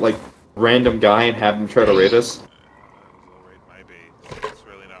random guy and have him try to rate us? Raid my base. It's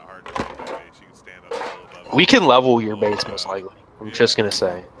really not hard to raid my base. You can stand up a little above. We can level your base most likely. I'm just going to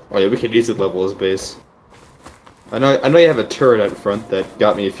say. Oh yeah, we could easily level his base. I know you have a turret out front that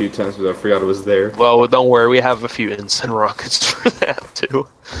got me a few times, but I forgot it was there. Well, don't worry, we have a few instant rockets for that too.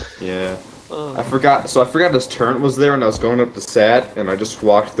 Yeah. I forgot his turret was there, and I was going up the sat, and I just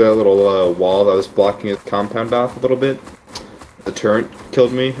walked the little wall that was blocking his compound off a little bit. The turret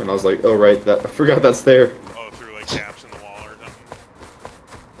killed me, and I was like, oh right, I forgot that's there. Oh, through like gaps in the wall or something.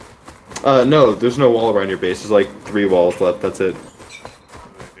 No, there's no wall around your base. There's like 3 walls left. That's it. Do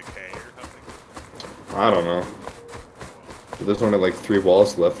they decay or something? I don't know. There's only like 3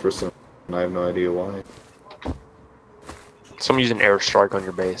 walls left for some. And I have no idea why. Someone using airstrike on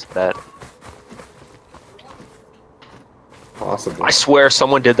your base. Bet. Possibly. I swear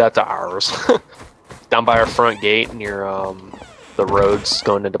someone did that to ours. Down by our front gate near the roads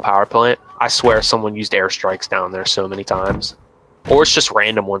going into power plant. I swear someone used airstrikes down there so many times. Or it's just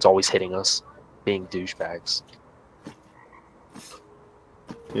random ones always hitting us. Being douchebags.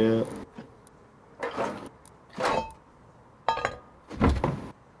 Yeah.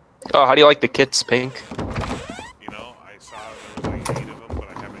 Oh, how do you like the kits, Pink? You know, I saw there was like 8 of them, but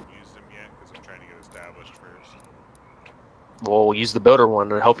I haven't used them yet because I'm trying to get established first. Well, we'll use the builder one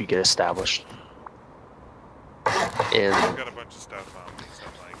to help you get established. And I've got a bunch of stuff on me, so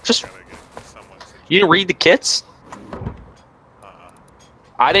I'm like, Just- gotta get someone situated. you didn't read the kits? Uh-uh.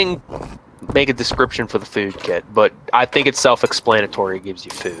 I didn't make a description for the food kit, but I think it's self-explanatory. It gives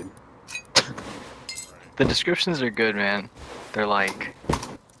you food. The descriptions are good, man. They're like,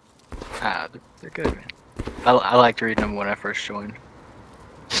 they're good, man. I liked reading them when I first joined.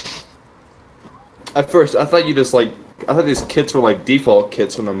 At first, I thought you just like. I thought these kits were like default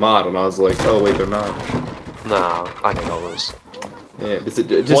kits from the mod, and I was like, oh wait, they're not. No, I can know those. Yeah, it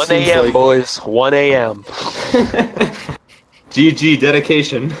just 1 seems a.m. like boys. 1 a.m. GG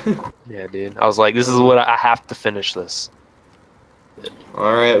dedication. Yeah, dude. I was like, this is what I have to finish this.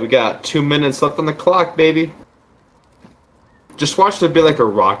 All right, we got 2 minutes left on the clock, baby. Just watch there be like a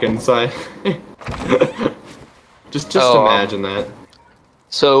rock inside. just imagine that.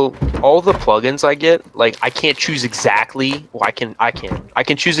 So all the plugins I get, like I can't choose exactly. Well, I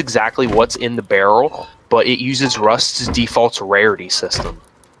can choose exactly what's in the barrel, but it uses Rust's default rarity system.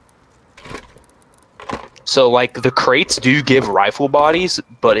 So like the crates do give rifle bodies,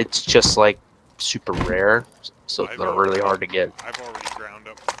 but it's just like super rare, so they're really hard to get. I've already ground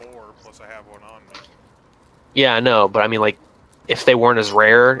up 4, plus I have one on me. Yeah, I know, but I mean like if they weren't as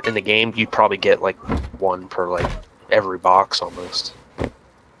rare in the game, you'd probably get like 1 per like every box almost.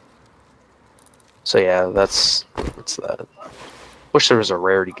 So yeah, that's that. Wish there was a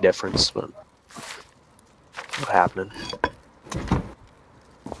rarity difference, but not happening.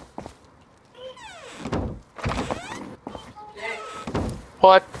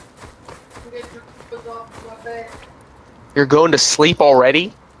 What? You're going to sleep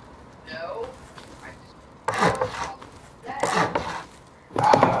already? No.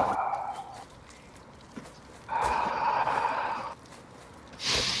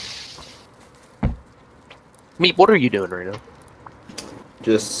 Meat, what are you doing right now?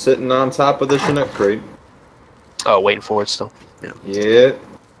 Just sitting on top of the Chinook crate. Oh, waiting for it still. Yeah. Yeah.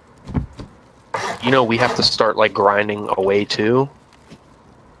 You know, we have to start like grinding away too.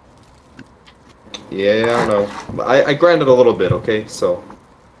 Yeah, I know. I grinded a little bit, okay? So,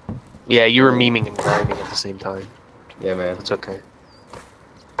 Yeah, you were memeing and grinding at the same time. yeah, man. That's okay.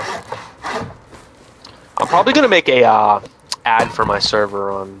 I'm probably gonna make a ad for my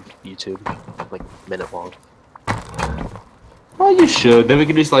server on YouTube, like minute long. Well, you should. Then we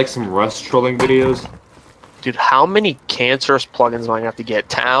can do like some Rust trolling videos. Dude, how many cancerous plugins am I gonna have to get?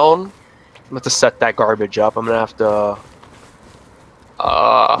 Town? I'm gonna have to set that garbage up. I'm gonna have to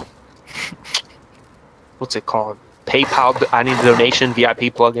what's it called? PayPal. I need a donation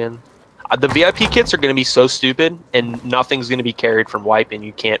VIP plugin. The VIP kits are gonna be so stupid, and nothing's gonna be carried from wipe, and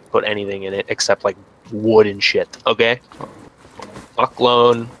you can't put anything in it except like wood and shit. Okay. Fuck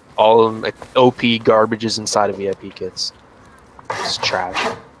loan. All of them, like, OP garbage is inside of VIP kits. It's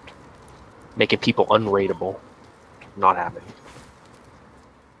trash. Making people unrateable. Not happening.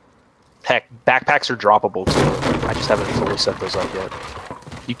 Heck, backpacks are droppable too. I just haven't fully set those up yet.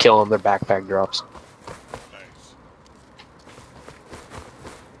 You kill them, they're backpack drops. Nice.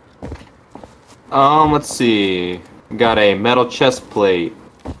 Let's see. We got a metal chest plate,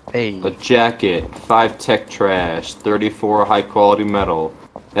 Hey, a jacket, 5 tech trash, 34 high quality metal,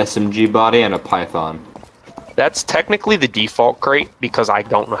 SMG body, and a python. that's technically the default crate because I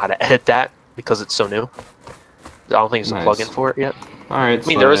don't know how to edit that because it's so new. I don't think there's a Nice. plugin for it yet. Alright, I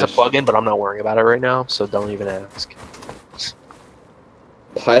mean, there is a plugin, but I'm not worrying about it right now, so don't even ask.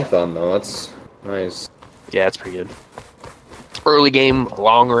 Python, though, that's nice. Yeah, it's pretty good. Early game,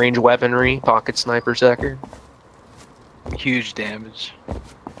 long range weaponry, pocket sniper sector. Huge damage.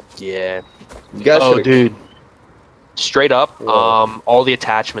 Yeah. You guys Oh, should've- dude. Straight up, Whoa. all the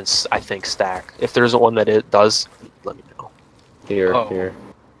attachments I think stack. If there's one that it does, let me know. Here, Oh. here.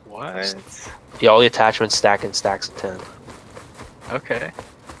 What? Yeah, all the attachments stack in stacks of 10. Okay.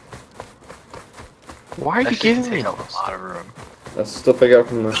 Why are That you should giving take me a this? lot of room. That's stuff I got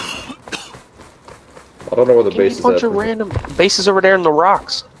from the I don't know where the Give me base a is bunch at. of random bases over there in the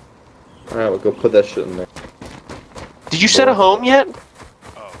rocks. Alright, we'll go put that shit in there. Did you set a home yet?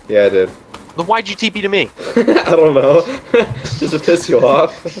 Oh, Yeah, I did. Then why'd you TP to me? I don't know. Just to piss you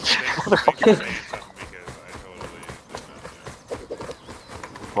off. thanks for saying something because I totally did not know.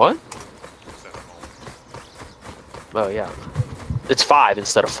 What? Set home. Oh yeah. It's 5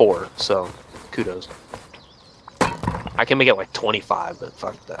 instead of 4, so kudos. I can make it like 25, but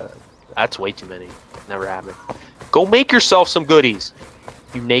fuck that. That's way too many. Never happened. Go make yourself some goodies,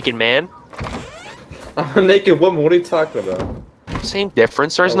 you naked man. I'm a naked woman. What are you talking about? Same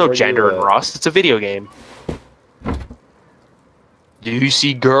difference. There's Oh, no where you gender in at? Rust. It's a video game. Do you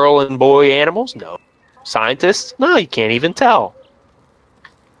see girl and boy animals? No. Scientists? No, you can't even tell.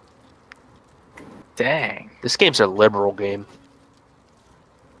 Dang. This game's a liberal game.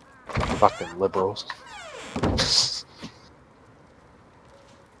 Fucking liberals.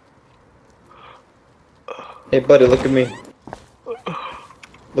 Hey, buddy, look at me.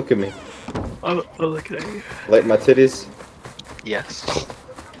 Look at me. Oh, look at you. Like my titties? Yes.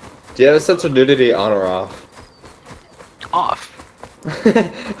 Do you have a sense of nudity on or off? Off.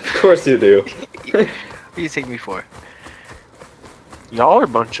 Of course you do. What do you take me for? Y'all are a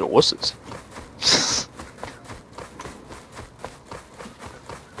bunch of wusses.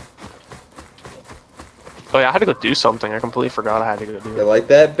 Oh yeah, I had to go do something. I completely forgot I had to go do You it. like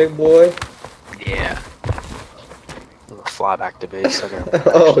that, big boy? Yeah. I'm gonna fly back to base. I gotta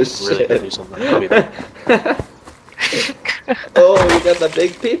Oh, actually really go shit. do something. I'll be back. Oh, you got the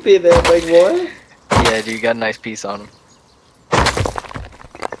big pee-pee there, big boy. Yeah, dude, you got a nice piece on him.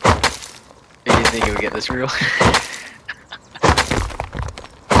 Do you think it would get this real?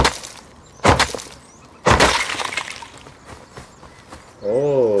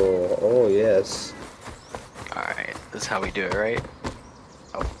 Oh, yes. Alright, this is how we do it, right?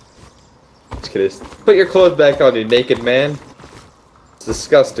 Just kidding. Put your clothes back on, you naked man. It's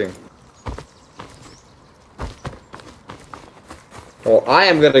disgusting. Well, I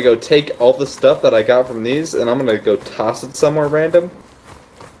am gonna go take all the stuff that I got from these, and I'm gonna go toss it somewhere random.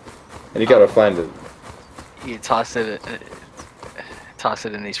 And you gotta find it. You toss it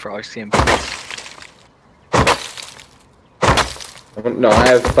in these frog skin. No, I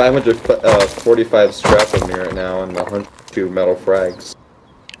have 545 scrap on me right now, and 102 metal frags.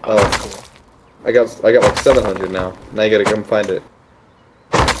 Oh, cool. I got like 700 now. Now you gotta come find it.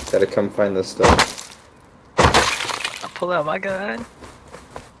 Gotta come find this stuff. I'll pull out my gun.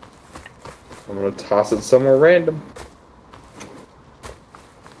 I'm gonna toss it somewhere random.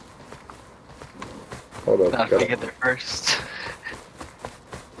 Hold up. Not if we get there first.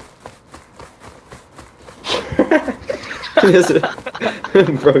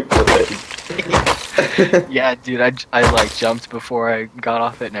 Broke the leg. Yeah, dude, I like jumped before I got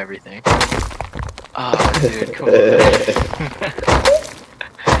off it and everything. Oh, dude, come on.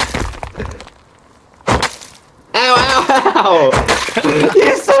 Ow, ow, ow!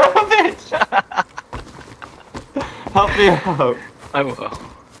 You son of a bitch! Help me out. I will.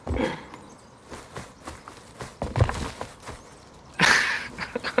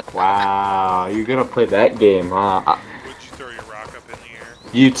 Wow, you're gonna play that game, huh? Would you throw your rock up in the air?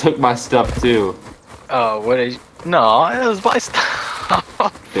 You took my stuff too, Oh, what is? No, it was my stuff.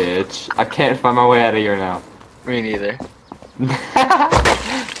 bitch. I can't find my way out of here now. Me neither.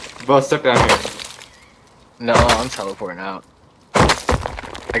 Both stuck down here. No, I'm teleporting out.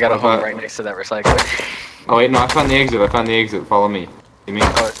 I got a home Okay. right next to that recycler. Oh wait, no, I found the exit. I found the exit. Follow me. You mean?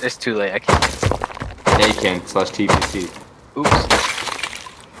 Oh, it's too late. I can't. Yeah, you can. /TPC. Oops.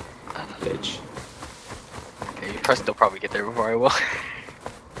 Bitch. Okay, you press. They'll probably get there before I will.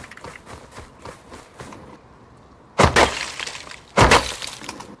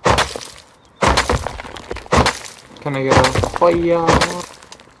 Can I get a fire?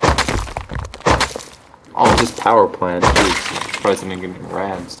 Oh, this power plant. Jeez, probably something getting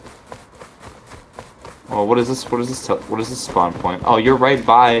rads. Oh, what is this? What is this? What is this spawn point? Oh, you're right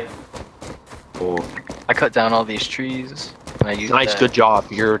by. Oh, I cut down all these trees. And I used Nice, that good job.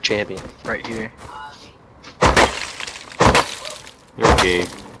 You're a champion. right here. you're gay.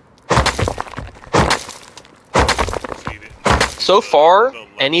 So you didn't So far, the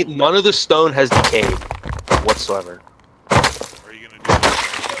level. none of the stone has decayed whatsoever. Are you gonna do a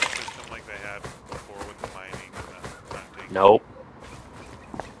system like they had before with the mining and the hunting? Nope.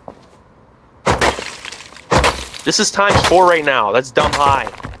 This is ×4 right now. That's dumb high.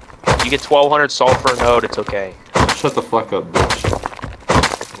 You get 1200 salt per node, it's okay. Shut the fuck up, bitch.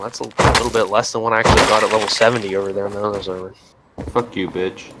 Well, that's a little bit less than what I actually got at level 70 over there on the other server. Fuck you,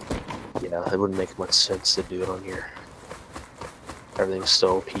 bitch. Yeah, it wouldn't make much sense to do it on here. Everything's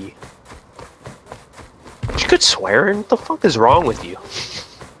so OP. could swear? What the fuck is wrong with you?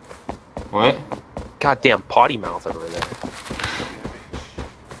 What? Goddamn potty mouth over there.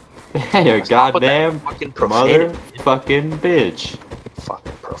 Hey, you Stop with that goddamn fucking profanity. motherfucking bitch.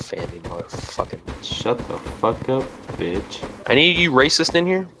 Fucking profanity, motherfucking. Shut the fuck up, bitch. Any of you racist in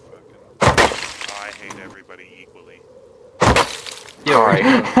here? I hate everybody equally. Yeah, Alright.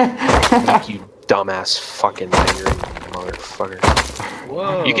 right. You dumbass fucking ignorant motherfucker.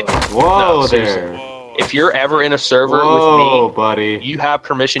 Whoa. You can, Whoa No, seriously. there. Whoa. if you're ever in a server Whoa, with me, buddy. you have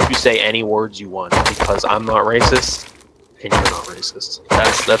permission to say any words you want because I'm not racist and you're not racist.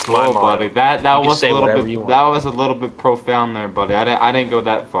 That's my Whoa, motto. buddy. That You can was say a little whatever bit. you want. That was a little bit profound there, buddy. I didn't go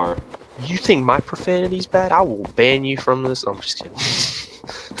that far. You think my profanity's bad? I will ban you from this. I'm just kidding.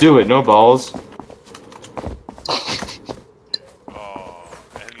 Do it. No balls. Oh,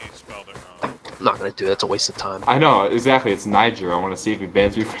 and you spelled it wrong. I'm not gonna do it. It's a waste of time. I know exactly. It's Niger. I want to see if he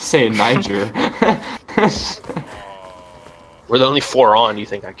bans me for saying Niger. We're the only 4 on. You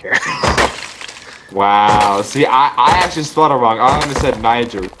think I care? Wow. See, I actually spelled it wrong. I only said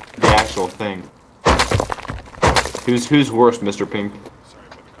Niger, the actual thing. Who's worse, Mr. Pink? Sorry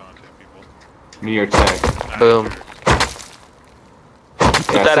for the content, people. Me or Tech? Boom.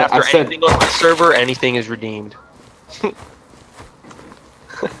 Put Yeah, that I after said- anything on my server, anything is redeemed. I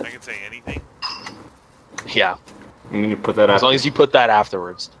can say anything. Yeah, You need to put that out. as long as you put that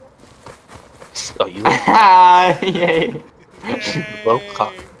afterwards. Oh, you Ah, yay. low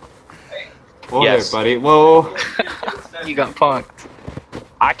cock. Whoa Yes. there, buddy. Whoa. You got punked.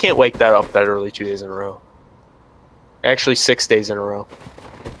 I can't wake that up that early 2 days in a row. Actually, 6 days in a row.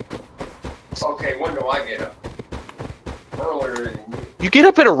 Okay, when do I get up? Earlier than you. You get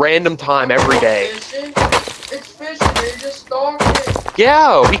up at a random time every day. Fishing? It's fishing, they just stalking.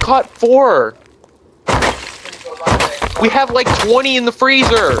 Yeah, we caught 4. Go buy that We have like 20 in the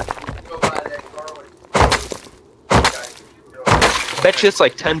freezer. Go buy that garlic. Bet you it's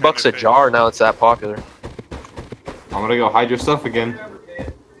like $10 a jar now. It's that popular. I'm gonna go hide your stuff again.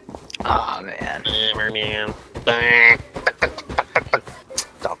 Ah, man.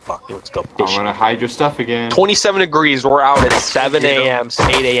 The fuck, let's go I'm fishing. gonna hide your stuff again. 27 degrees. We're out at 7 a.m.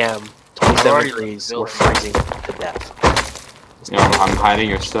 8 a.m. 27 Already degrees. built. We're freezing to death. Yeah, I'm hiding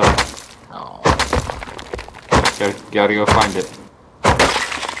your stuff. Oh. Gotta go find it.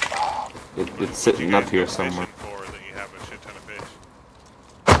 It's sitting up here somewhere. For that you have a shit ton of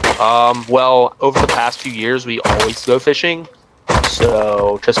fish. Well, over the past few years, we always go fishing.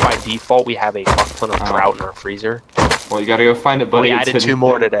 So just by default, we have a fuck ton of trout in our freezer. Well, you gotta go find it, buddy. We It's added hidden. 2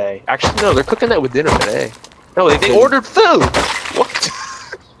 more today. Actually, no, they're cooking that with dinner today. No, they ordered food. What?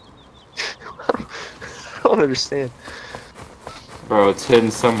 I don't understand. Bro, it's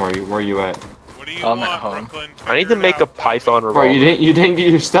hidden somewhere. Where you at? What do you I'm want, at home. Brooklyn? I need to Figure it make a out. python Bro, revolver. you didn't get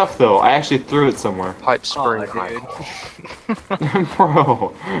your stuff though. I actually threw it somewhere. Pipe Oh, spring. dude.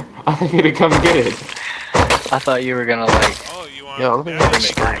 Bro, I think you'd come get it. I thought you were gonna like. Oh, you want? Yeah, I'm gonna Daddy bring wants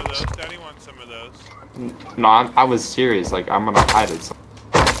it some back. of those. Daddy wants some of those. No, I was serious. Like, I'm gonna hide it.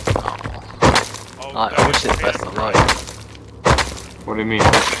 Oh, I Daddy wish it wants best some of of luck. those. What do you mean?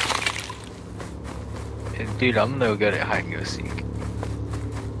 Dude, I'm no good at hide and go seek.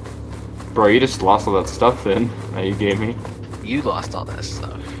 Bro, you just lost all that stuff then that you gave me. You lost all that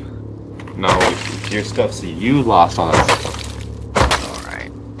stuff. No, it's your stuff, so you lost all that stuff.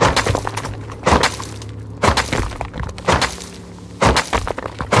 Alright.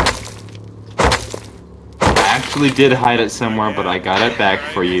 I actually did hide it somewhere, but I got it back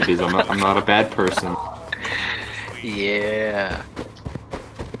for you because I'm not a bad person. Yeah.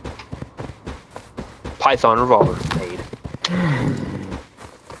 Python revolver made.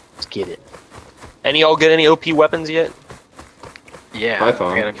 Let's get it. Any y'all get any OP weapons yet? Yeah.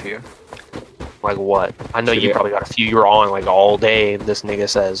 Python. I got a few. Like what? I know you Yeah. probably got a few. You're on like all day. This nigga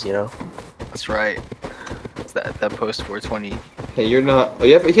says, you know. That's right. It's that post 420. Hey, you're not. Oh,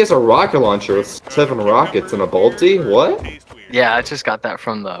 yeah, but he has a rocket launcher with 7 rockets and a bolty. What? Tastes weird. Yeah, I just got that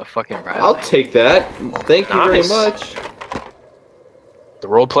from the fucking rally. I'll take that. Thank you very Nice. much. The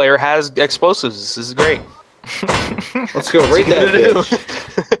role player has explosives. This is great. Let's go raid that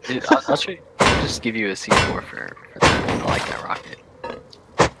bitch. Dude, I'll show you. I'll just give you a C4 for that. I like that rocket.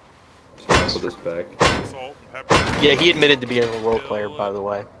 Put this back. Salt and pepper. Yeah, he admitted to being a role player, by the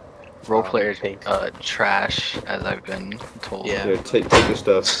way. Role player Pink. trash, as I've been told. Yeah. Here, take your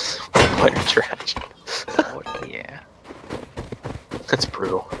stuff. Role player trash. Oh, yeah. That's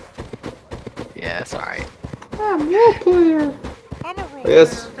brutal. Yeah, it's alright. I'm role player. I'm a rule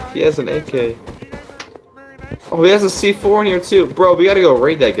Yes, he has an AK. Very nice. Oh, he has a C4 in here too. Bro, we gotta go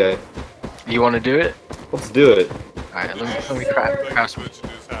raid that guy. You want to do it? Let's do it. Alright, let me craft some. Switch to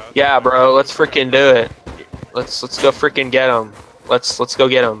his house. Yeah, bro. Let's freaking do it. Let's go freaking get him. Let's go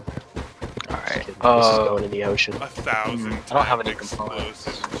get him. Alright. This is going in the ocean. 1,000 I don't have any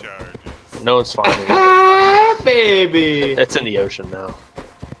explosive charges. No, it's fine. Ah, baby. It's in the ocean now.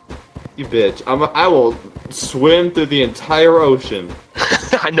 You bitch. I will swim through the entire ocean.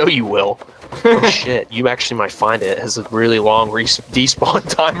 I know you will. Oh shit, you actually might find it. It has a really long despawn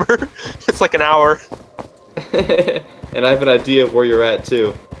timer. It's like an hour. And I have an idea of where you're at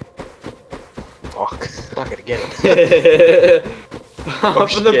too. Fuck, I'm not gonna get it.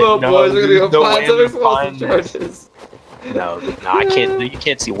 Hop in the boat, no, boys. We're gonna go no find way some I'm explosive gonna find charges. No, I can't. You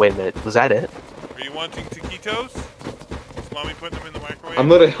can't see. Wait a minute. Was that it? Are you wanting taquitos? Does mommy put them in the microwave? I'm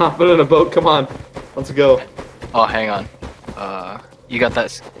literally hopping in a boat. Come on, let's go. Oh, hang on. You got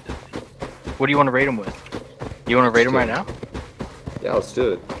that? What do you want to raid him with? You want to raid him right now? Yeah, let's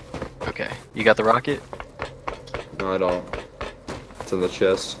do it. Okay. You got the rocket? No, I don't. It's in the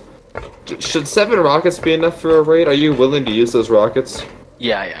chest. Should 7 rockets be enough for a raid? Are you willing to use those rockets?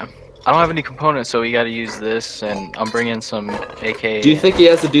 Yeah, yeah. I don't have any components, so we got to use this, and I'm bringing some AK. Do you think he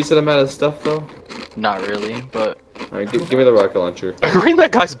has a decent amount of stuff though? Not really, but Alright, give me the rocket launcher. Are you in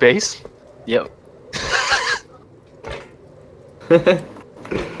that guy's base? yep.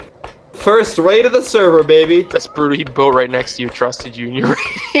 First raid of the server, baby. That's brutal. He built right next to you, trusted you, and you're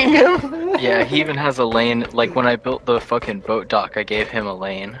raiding him. Yeah, he even has a lane. Like when I built the fucking boat dock, I gave him a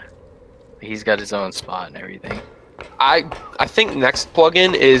lane. He's got his own spot and everything. I think next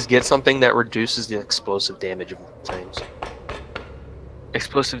plugin is get something that reduces the explosive damage of things.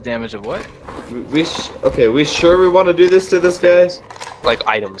 Explosive damage of what? Okay, we sure we want to do this to this guy? Like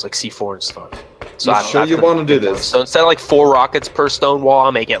items, like C4 and stuff. You sure you want to do this? So instead of like 4 rockets per stone wall,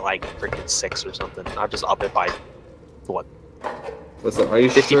 I'll make it like freaking 6 or something. I'll just up it by what? Listen, are you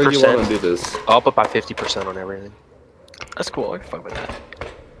sure you 50%. want to do this? I'll up it by 50% on everything. That's cool. I can fuck with that.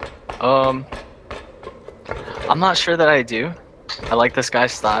 I'm not sure that I do. I like this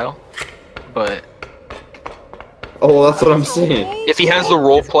guy's style, but Oh, well, that's what I'm saying. If he has the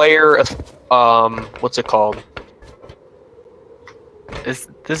role player, what's it called? this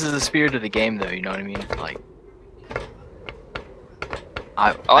is the spirit of the game, though. You know what I mean? Like,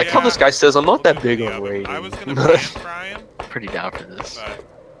 I I like how Yeah. this guy says, I'm not that We'll big do the on oven. raiding. I was gonna fry him, pretty down for this.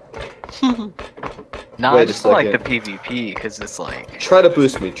 but No, Wait I a just don't like the second. PvP because it's like Try to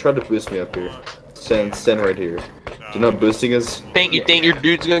boost me. Try to boost me up here. Stand right here. Do you know what boosting is? You think your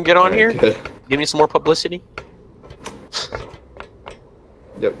dude's gonna get on here? Good. Give me some more publicity?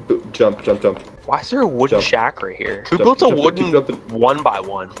 Yep. Jump. Why is there a wooden Jump. shack right here? Who Jump, built a jump, wooden keep jumping.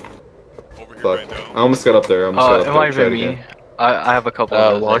 1x1? over here Fuck. right I now. almost got up there. it might have been me. I have a couple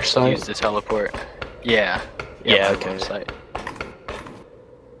of those launch that site? use the teleport. Yeah. Yeah, my okay. launch site.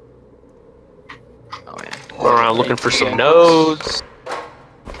 Oh man. Going around looking for some nodes.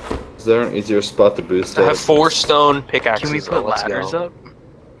 Is there an easier spot to boost? I at? have 4 stone pickaxes. Can we though. put Let's ladders go. up?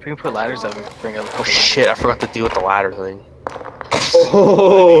 If we can put ladders up, we can bring up a Oh couple shit, I forgot to deal with the ladder thing.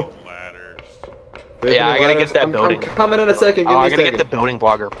 Oh. Ladders. Yeah, I gotta get that I'm building. coming in a second. Give Oh, me I a gotta second. get the building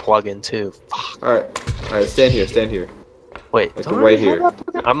blogger plug-in too. Fuck. All right. Stand here. Wait, Like don't I right have here. that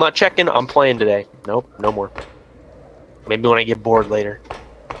plug-in? I'm not checking. I'm playing today. Nope, no more. Maybe when I get bored later.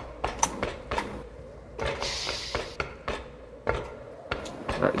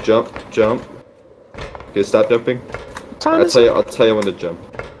 All right. Jump. Okay, stop jumping. What time I'll is tell it? you. I'll tell you when to jump.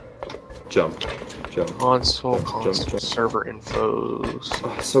 Jump. Console jump. server infos,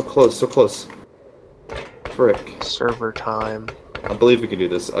 Oh, so close. Frick. server time. I believe we can do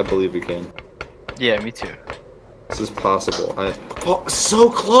this. I believe we can. Yeah, me too. This is possible. Oh, so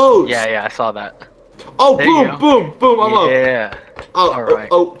close. Yeah, I saw that. Oh, There you boom. I'm up. Yeah. Oh,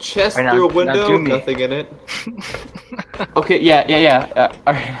 Alright. Chest Alright, now- through a now window. do me. Nothing in it. Okay, yeah.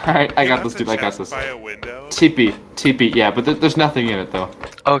 Alright, I You got have this, to dude. I got chest this. by a window. TP, yeah, but there's nothing in it though.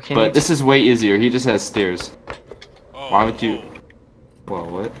 Oh, can But you? this is way easier. He just has stairs. Oh, Why would you? oh, Well,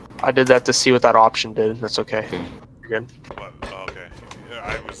 what? I did that to see what that option did. That's okay. Okay. You're good. what? Oh, okay. Yeah,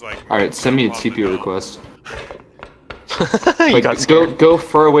 I was like. Alright, send me a on the TP dome. request. You Like, got scared. go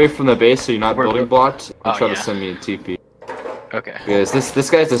far away from the base so you're not Where- building blocked. And Oh, try to yeah. send me a TP. Okay. Because this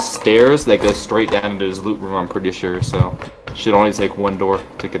guy's the stairs that go straight down into his loot room. I'm pretty sure. So should only take one door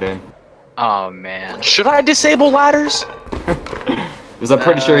to get in. Oh man. Should I disable ladders? Because I'm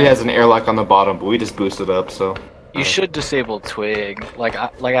pretty sure he has an airlock on the bottom, but we just boosted up. So You should disable twig.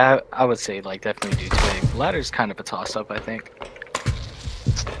 I would say like definitely do twig. Ladder's kind of a toss up, I think.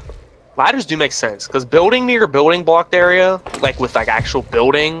 Ladders do make sense because building near a building blocked area, like with like actual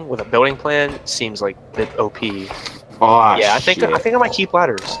building with a building plan, seems like a bit OP. oh Yeah, I think I might keep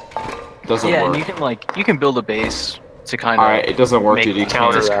ladders. doesn't Yeah, work. and you can build a base to kind of All right, it doesn't work, make dude. You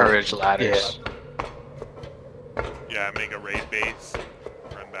counter can't. that. discourage ladders. Yeah, make a raid base.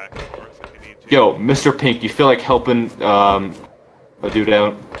 Run back and forth if you need to. Yo, Mr. Pink, you feel like helping a dude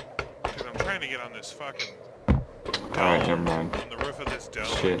out? Dude, I'm trying to get on this fucking Alright, never dome. mind. On the roof of this dome,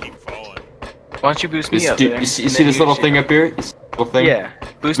 Shit. I keep falling. Why don't you boost me up there? You see and then this little use thing your- up here? This little thing? Yeah,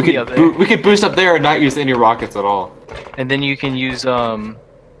 boost We me up could, there, we could boost up there and not use any rockets at all. and then you can use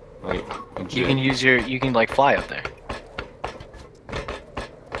Like, you can use your like fly up there.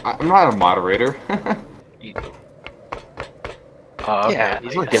 I'm not a moderator. Oh, okay. Yeah,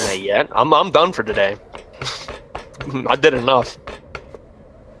 he's not getting that yet. I'm done for today. I did enough.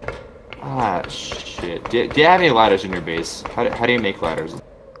 Ah, shit. Do you have any ladders in your base? How do you make ladders?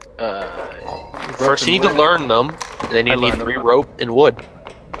 First, you need to learn them. Then you I need learned 3 them. rope and wood.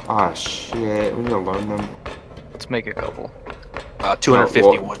 Ah, shit. We need to learn them. Let's make a couple. 250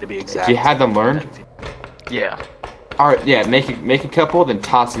 well, wood to be exact. Do you have them learned? Yeah. Alright, yeah, make a couple, then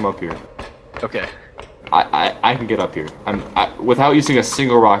toss them up here. Okay. I can get up here. Without using a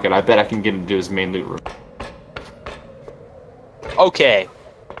single rocket, I bet I can get into his main loot room. Okay.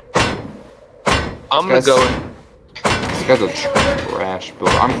 I'm gonna Guys- go. This guy's a trash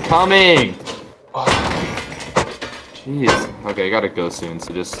builder. I'm coming! Jeez. Okay, I gotta go soon,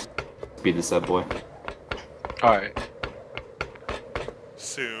 so just speed this up, boy. All right.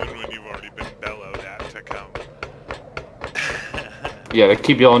 Soon, when you've already been bellowed at to come. Yeah, they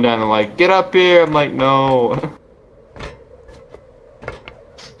keep yelling down and like, get up here! I'm like, no.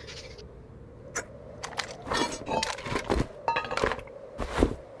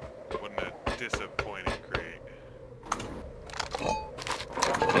 What a disappointing crate.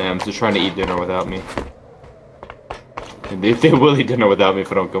 Damn, so trying to eat dinner without me. And they will eat dinner without me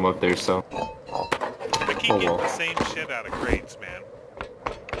if I don't come up there, so. I keep Oh, getting well. the same shit out of crates, man.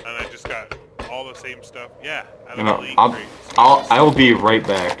 And I just got all the same stuff. Yeah, out You of know, elite crates. I will be right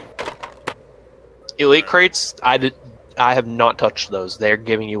back. Elite crates, I have not touched those. They're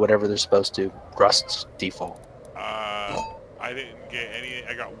giving you whatever they're supposed to. Rust's default. I didn't get any.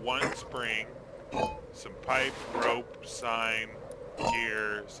 I got one spring, some pipe, rope, sign,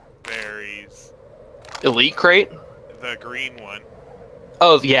 gears, berries, Elite crate? the green one,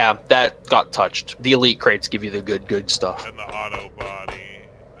 Oh yeah, that got touched. The elite crates give you the good stuff. and the auto body.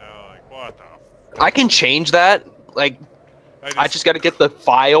 Like, what the? I can change that. Like, I just got to get the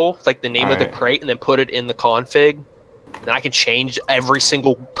file, like the name of the Alright. crate, and then put it in the config. And I can change every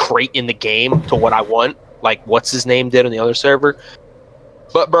single crate in the game to what I want, like what's his name did on the other server.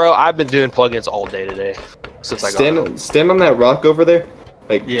 But bro, I've been doing plugins all day today since I got home. Stand on that rock over there.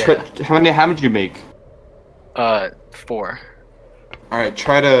 Like, Yeah. how many did you make? 4. All right,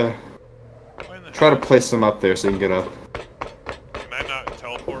 try to When the try to place them up there so you can get up. Can I not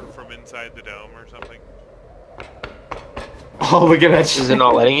teleport from inside the dome or something? Oh, look at that shit. Is it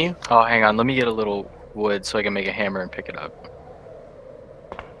not letting you? Oh, hang on. Let me get a little wood so I can make a hammer and pick it up.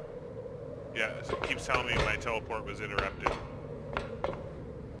 Yeah, so it keeps telling me my teleport was interrupted.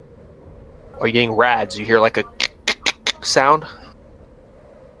 Are you getting rads? You hear like a sound?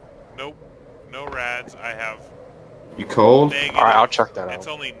 Nope, no rads. I have You cold? negative. All right, I'll check that It's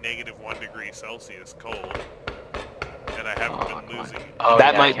out. only -1 degree Celsius cold, and I haven't been losing it. Oh,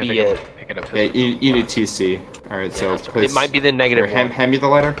 That yeah, might I can be pick it. Pick it up. Yeah, you need TC. All right, so that's right. place. It might be the negative Here, one. hand me the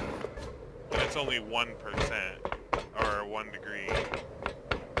lighter. And it's only 1% or 1 degree.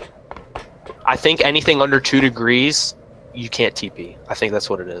 I think anything under 2 degrees, you can't TP. I think that's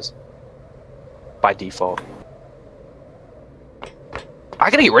what it is. By default. I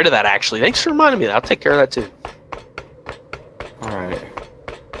gotta get rid of that actually. Thanks for reminding me of that. I'll take care of that too. All right.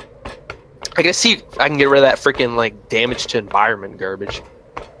 I gotta see if I can get rid of that freaking like damage to environment garbage.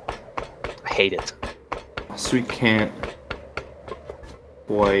 I hate it. So we can't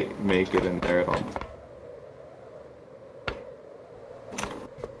quite make it in there at all.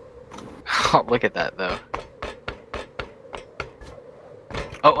 Oh, look at that though.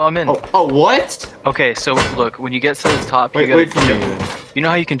 Oh, I'm in. Oh, what? Okay, so look, when you get to the top, Wait, you wait gotta for me. jump. Then. You know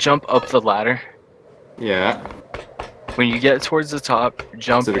how you can jump up the ladder? Yeah. When you get towards the top,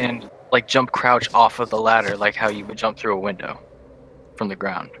 jump So the- and like jump crouch off of the ladder, like how you would jump through a window from the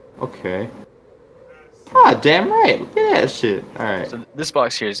ground. Okay. Ah, damn right. Look at that shit. All right. So this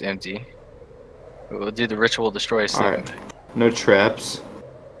box here is empty. We'll do the ritual destroy All soon. right. No traps.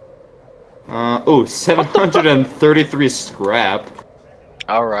 Oh, 733 scrap.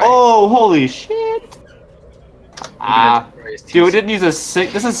 All right. Oh, holy shit. Ah, dude, we didn't use a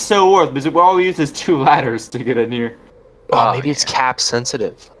this is so worth because all we use is 2 ladders to get in here. Oh, Oh, maybe it's cap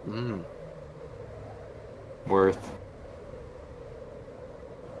sensitive. Mm. Worth.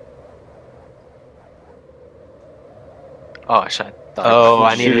 Oh, shit. Oh,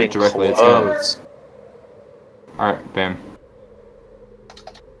 I Shoot need it it directly directly at its head. close. Alright, bam.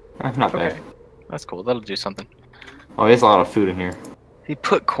 Not bad. Okay. That's cool. That'll do something. Oh, there's a lot of food in here. He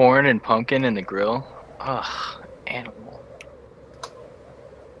put corn and pumpkin in the grill. Ugh, animal.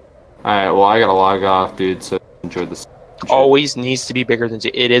 Alright, well, I gotta log off, dude, so enjoy this. Always needs to be bigger than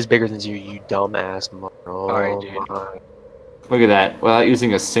zero. It is bigger than zero, you dumbass. Oh, Alright, dude. my. Look at that. Without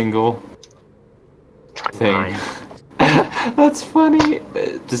using a single thing. That's funny.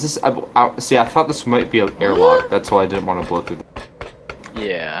 Does this... see, I thought this might be an airlock. That's why I didn't want to blow through.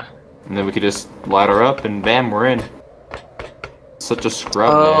 Yeah. And then we could just ladder up and bam, we're in. Such a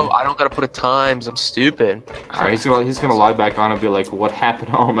scrub, Oh, man. I don't gotta put a times. I'm stupid. Alright, he's gonna log back on and be like, what happened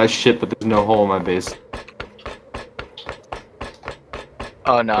to all my shit, but there's no hole in my base.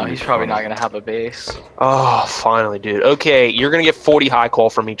 Oh no, he's probably not gonna have a base. Oh, finally, dude. Okay, you're gonna get 40 high qual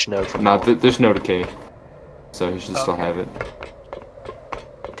from each node. From No, now. there's no decay. So he should still have it.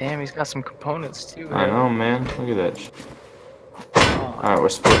 Damn, he's got some components too. I know, man. Look at that shit. Oh, Alright, we're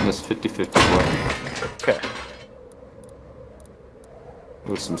splitting this 50-50 block. okay.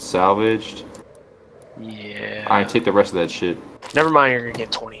 With some salvaged. Yeah. Alright, take the rest of that shit. Never mind, you're gonna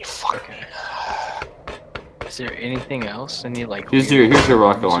get 20. Fuck. Okay. Is there anything else? Any like? Here's weird your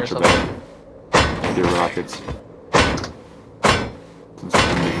rocket items or launcher something? back. With your rockets.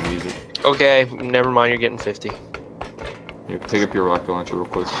 Some making music. Okay, never mind, you're getting 50. Here, pick up your rocket launcher real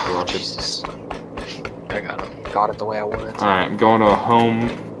quick. Your rockets. Jesus. I got him. Got it the way I wanted. Alright, I'm going to a home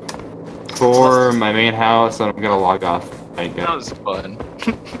for my main house, and I'm gonna log off. Alright, That good. was fun.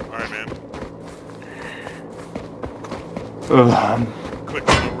 Alright, man. Ugh. Quick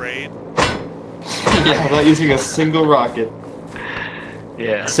little raid. Yeah, without using a single rocket.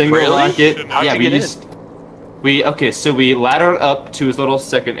 Yeah. Single Really? rocket. How'd Yeah, you we get in? used. Okay, so we laddered up to his little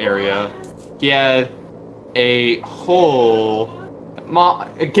second area. He had a hole. Mom,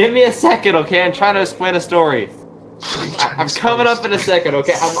 give me a second, okay? I'm trying to explain a story. I'm coming up in a second,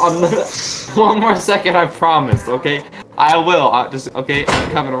 okay? I'm one more second, I promise, okay? I will. Okay,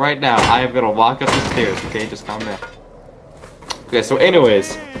 I'm coming right now. I am gonna walk up the stairs, okay? Just calm down. Okay, so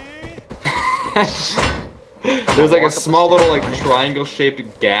anyways. There's like a small little like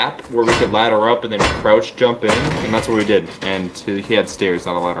triangle-shaped gap where we could ladder up and then crouch jump in, and that's what we did. And he had stairs,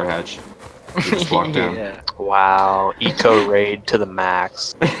 not a ladder hatch. We just walked down. Yeah. Wow, eco raid to the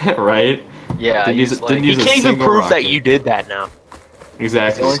max. Right? Yeah. Didn't use, didn't You use a can't even single prove that rocket. you did that now. The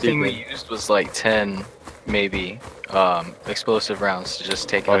Exactly. only thing we used was like 10, maybe, explosive rounds to just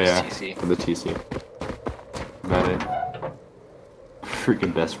take Oh out yeah, his TC. for the TC. About it.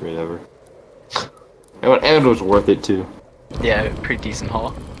 Freaking best raid ever. And it was worth it too. Yeah, pretty decent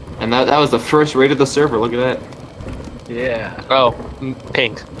haul. And that was the first raid of the server. Look at that. Yeah. Oh,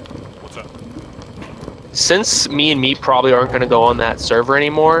 Pink. What's up? Since me and Meat probably aren't going to go on that server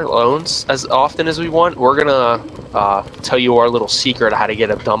anymore, loans, as often as we want, we're going to tell you our little secret of how to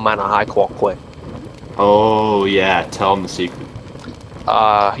get a dumb amount of high qual quick. Oh yeah, tell them the secret.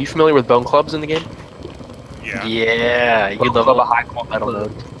 You familiar with bone clubs in the game? Yeah. Yeah. You Bone club level a high qual metal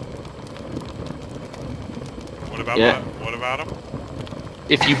node. What about Yeah. that? What about him?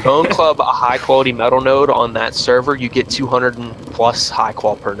 If you bone club a high quality metal node on that server, you get 200 and plus high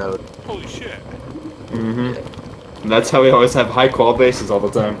qual per node. Holy shit. Mm-hmm. And that's how we always have high qual bases all the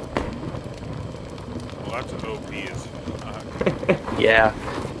time. Well, that's OP as fuck. Yeah,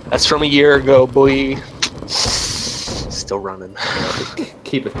 that's from a year ago, boy. Still running.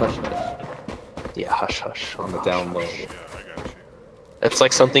 Keep it hush hush Yeah, hush hush. on the down low. Yeah, I got you. It's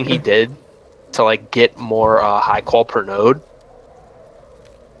like something he did to like get more high qual per node.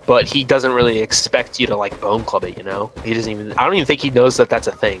 But he doesn't really expect you to like bone club it, you know? He doesn't even, I don't even think he knows that that's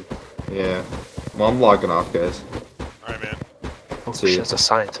a thing. Yeah. Well, I'm logging off, guys. Alright, man. Oh, See shit, ya. as a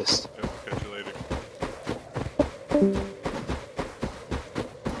scientist. Catch you later.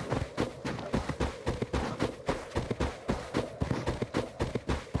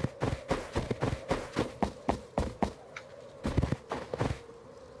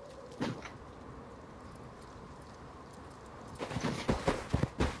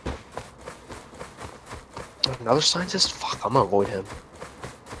 Another scientist? Fuck, I'm gonna avoid him.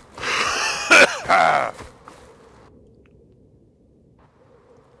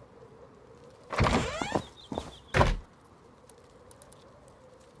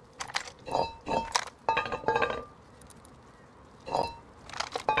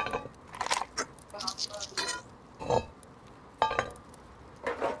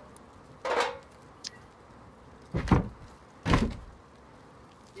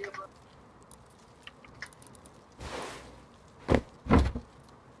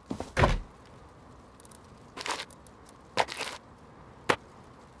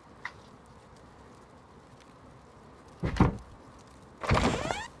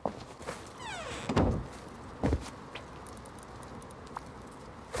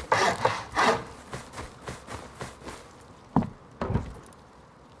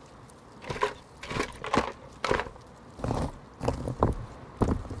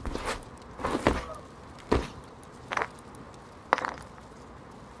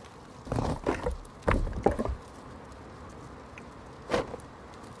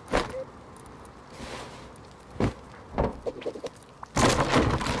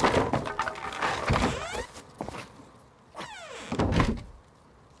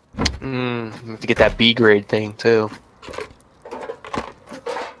 You have to get that B grade thing too.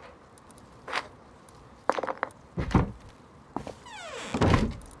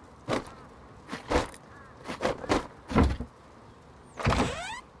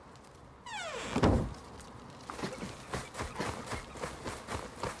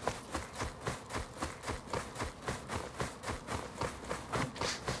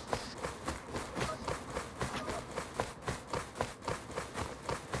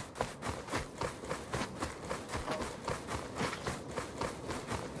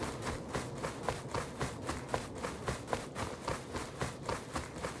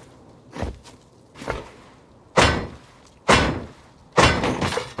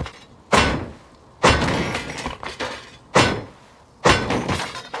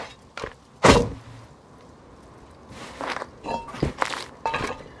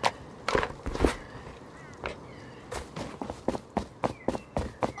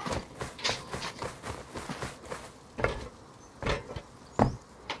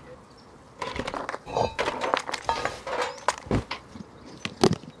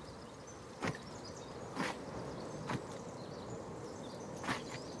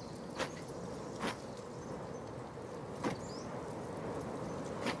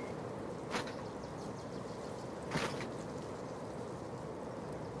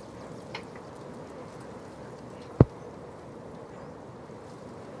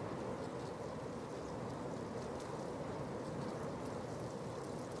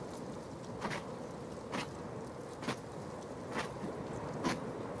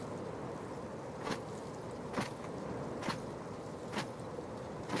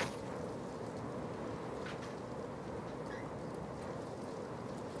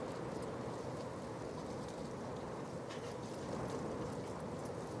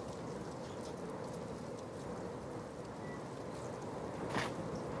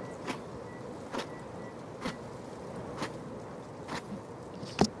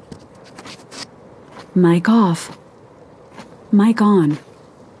 Mic off. Mic on.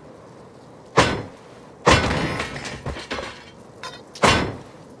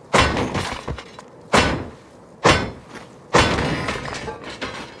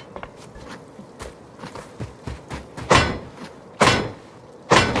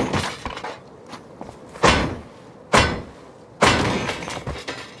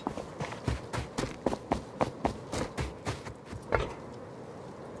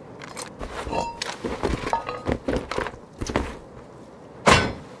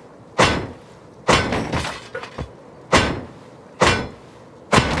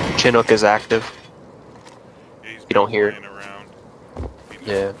 Chinook is active. Yeah, he's You don't been hear it. flying around.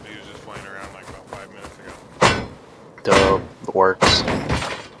 Yeah. He was just flying around like about 5 minutes ago. Dope. It works.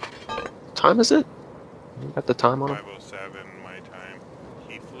 What time is it? You got the time on it? 5:07 my time.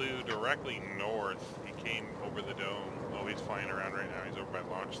 He flew directly north. He came over the dome. Oh, he's flying around right now. He's over by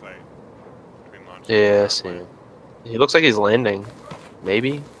launch site. Between launch site and Yeah, I power see plant. him. He looks like he's landing.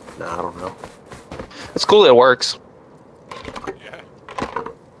 Maybe? Nah, I don't know. It's cool that it works. Yeah.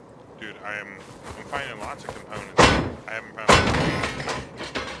 Dude, I'm finding lots of components. I haven't found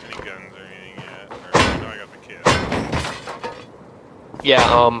any guns or anything yet. Or I know I got the kit. Yeah,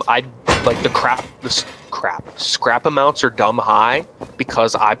 I like scrap amounts are dumb high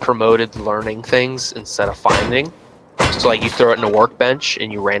because I promoted learning things instead of finding. So like you throw it in a workbench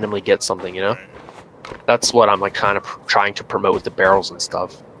and you randomly get something, you know? Right. That's what I'm like kind of trying to promote with the barrels and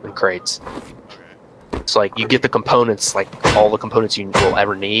stuff and crates. Okay. It's like you get the components, like all the components you will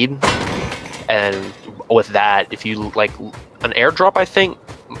ever need, and with that, if you like an airdrop, I think,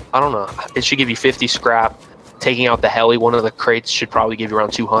 I don't know, it should give you 50 scrap. Taking out the heli, one of the crates should probably give you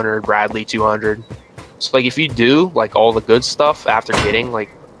around 200. Bradley 200. So like if you do like all the good stuff after getting like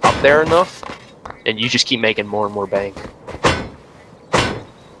up there enough, and you just keep making more and more bank.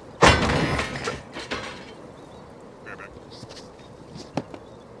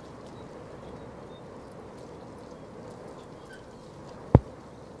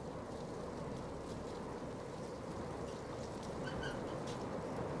 Right back.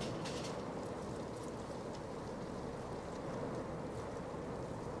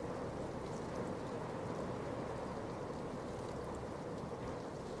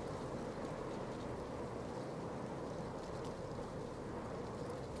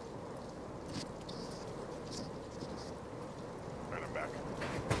 Right, I'm back.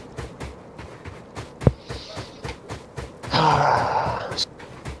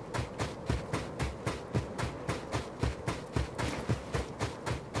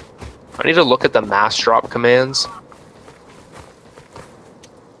 I need to look at the mass drop commands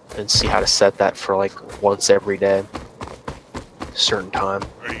and see how to set that for like once every day, certain time.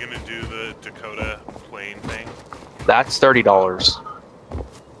 Are you gonna do the the Dakota plane thing? That's $30.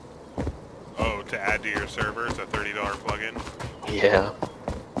 Oh, to add to your server, it's a $30 plugin? Yeah.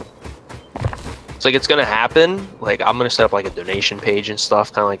 It's like it's gonna happen. Like I'm gonna set up like a donation page and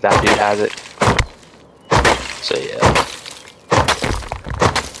stuff, kind of like that dude has it. So yeah.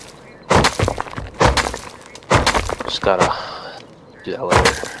 Just gotta do that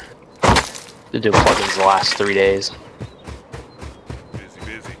later. Been doing plugins the last 3 days.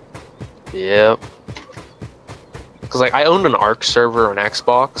 Busy. Yep. Cause like I owned an Arc server on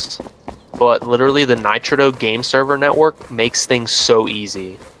Xbox, but literally the Nitro game server network makes things so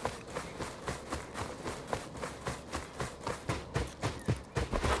easy.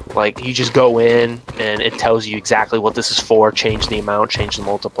 Like you just go in and it tells you exactly what this is for, change the amount, change the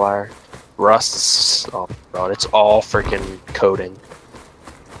multiplier. Rust, oh god, it's all freaking coding.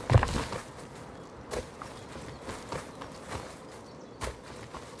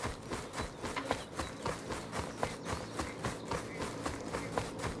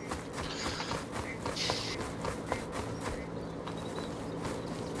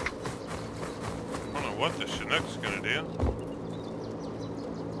 I don't know what the Chinook's gonna do.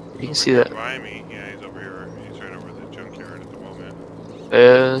 You can see that. By me. Yeah, he's over here. He's right over the junkyard at the moment.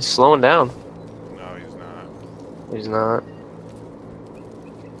 He's slowing down. No, he's not. He's not.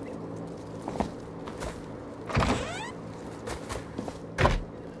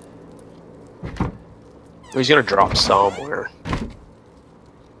 He's gonna drop somewhere.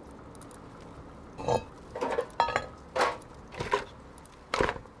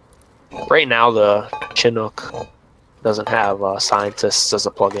 Right now, the Chinook doesn't have scientists as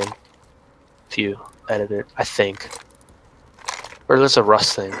a plugin. If you edit it, I think. Or there's a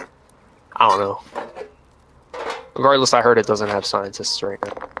Rust thing. I don't know. Regardless, I heard it doesn't have scientists right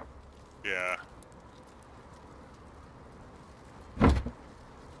now. Yeah.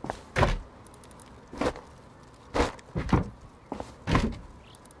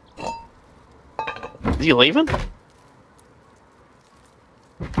 Is he leaving?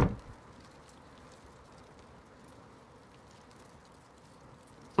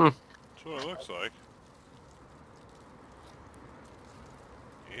 That's what it looks like.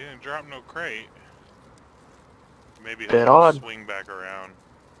 He didn't drop no crate. Maybe Bit he'll odd. swing back around.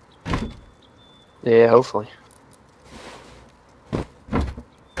 Yeah, hopefully.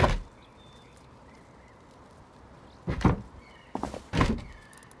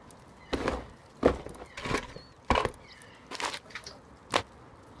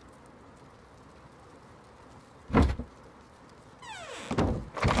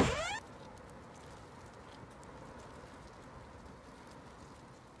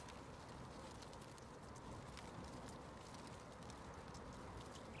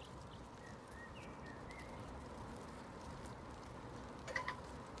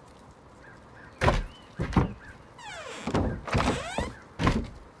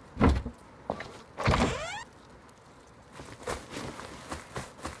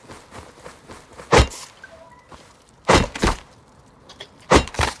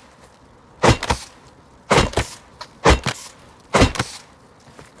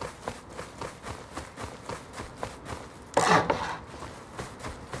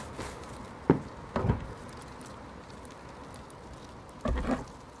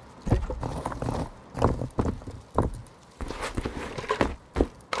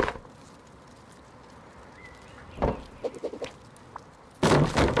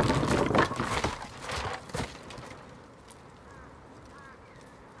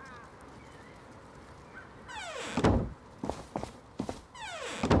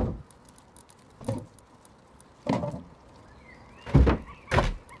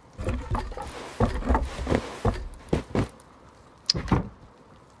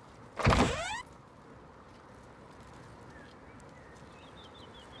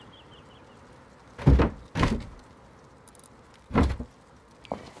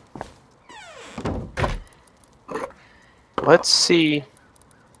 Let's see.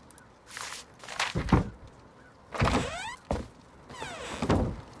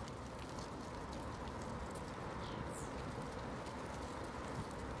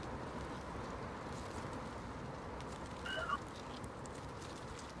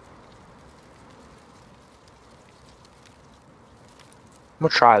 I'm gonna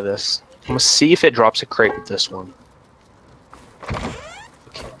try this. I'm gonna see if it drops a crate with this one.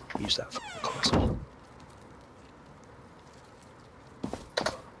 Okay, use that for console.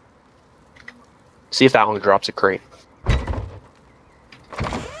 See if that one drops a crate.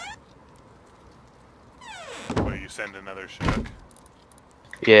 Will you send another Chinook?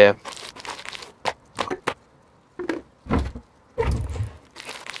 Yeah.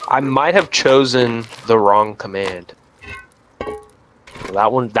 I might have chosen the wrong command. That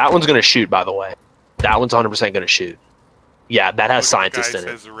one's gonna shoot, by the way. That one's 100% gonna shoot. Yeah, that has scientist in it.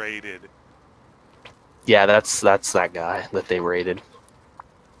 Says rated. Yeah, that's that guy that they raided.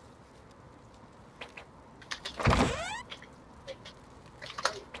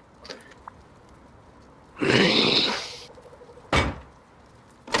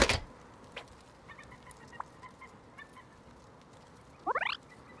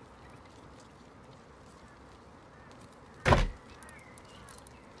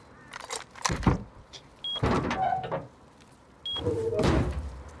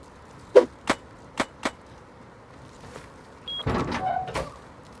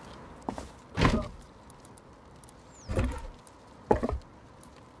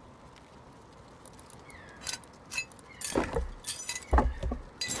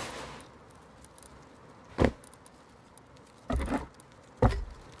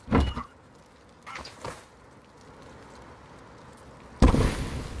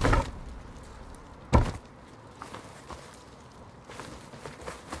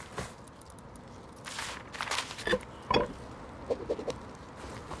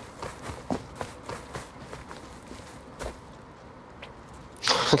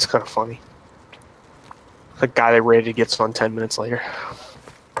 It's kind of funny. The guy they raided gets on 10 minutes later.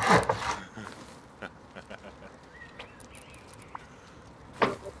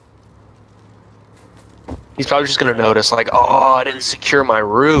 He's probably just gonna notice, like, oh, I didn't secure my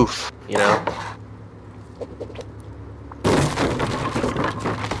roof, you know?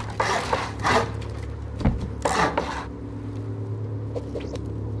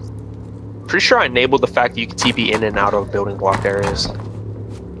 Pretty sure I enabled the fact that you can TP in and out of building block areas.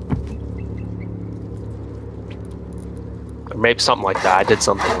 Or maybe something like that. I did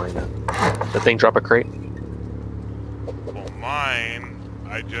something like that. The thing drop a crate? Well, mine,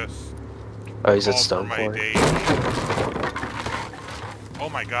 I just... Oh, he's at called stone for floor. my daily. Oh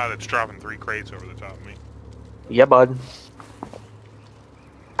my god, it's dropping 3 crates over the top of me. Yeah, bud.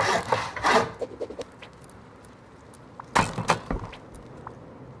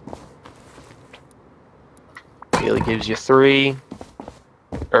 Daily gives you 3,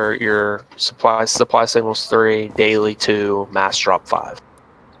 or your supply signals 3, daily 2, mass drop 5.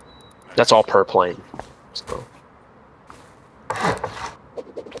 That's all per plane. So.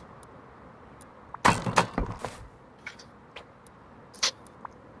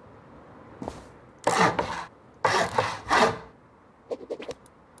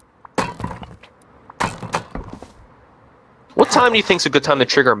 What time do you think's a good time to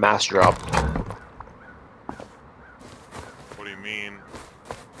trigger a mass drop? What do you mean?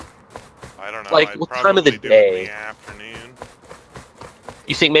 I don't know. Like, I'd what time of the probably do it in day? the afternoon.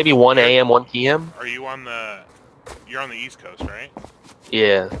 You think maybe 1 a.m., 1 p.m.? Are you on the... You're on the East Coast, right?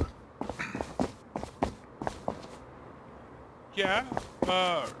 Yeah. Yeah.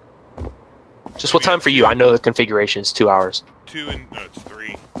 Just what time for you? I know the configuration is 2 hours. 2 and... No, it's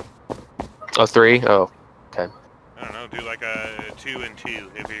 3. Oh, 3? Oh, okay. I don't know, do like a 2 and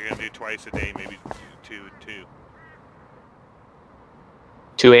 2. If you're gonna do twice a day, maybe 2 and 2.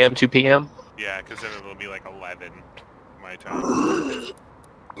 2 a.m., 2 p.m.? Yeah, because then it'll be like 11 my time.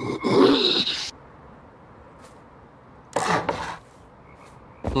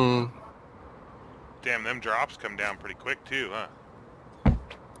 Hmm. Damn, them drops come down pretty quick too, huh?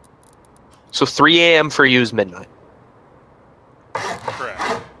 So 3 a.m. for you is midnight.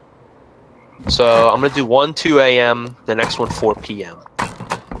 Correct. So I'm gonna do 1 2 a.m. The next one 4 p.m.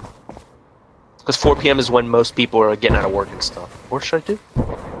 Because 4 p.m. is when most people are getting out of work and stuff. What should I do?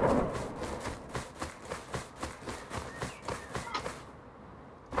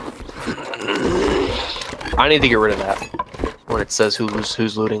 I need to get rid of that when it says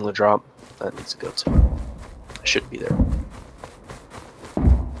who's looting the drop. That needs to go too. I shouldn't be there.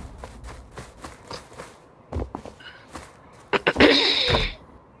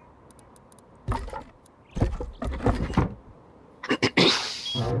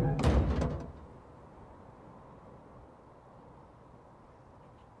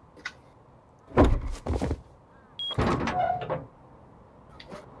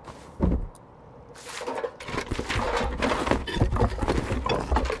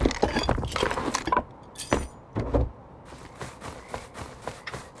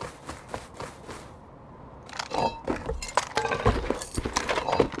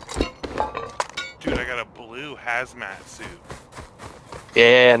 Dude, I got a blue hazmat suit.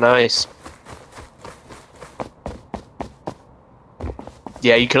 Yeah, nice.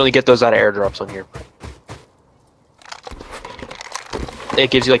 Yeah, you can only get those out of airdrops on here. It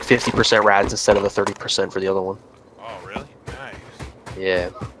gives you like 50% rads instead of the 30% for the other one. Oh, really? Nice.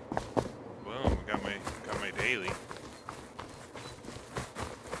 Yeah.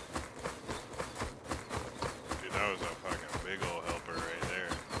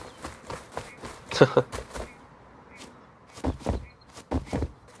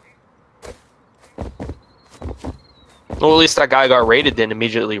 Well, at least that guy got raided, then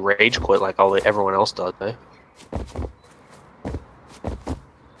immediately rage quit like everyone else does, eh? Oh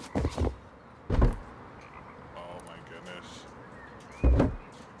my goodness.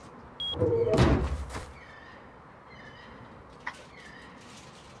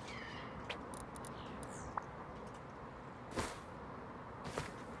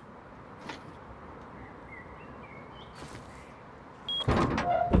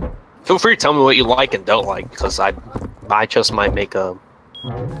 Feel free to tell me what you like and don't like, because I just might make a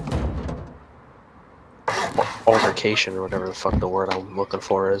altercation or whatever the fuck the word I'm looking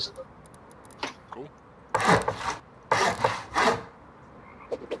for is. Cool.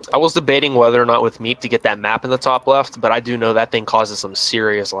 I was debating whether or not with Meep to get that map in the top left, but I do know that thing causes some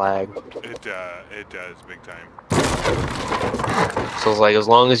serious lag. It does big time. So it's like, as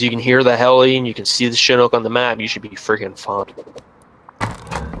long as you can hear the heli and you can see the Chinook on the map, you should be freaking fine.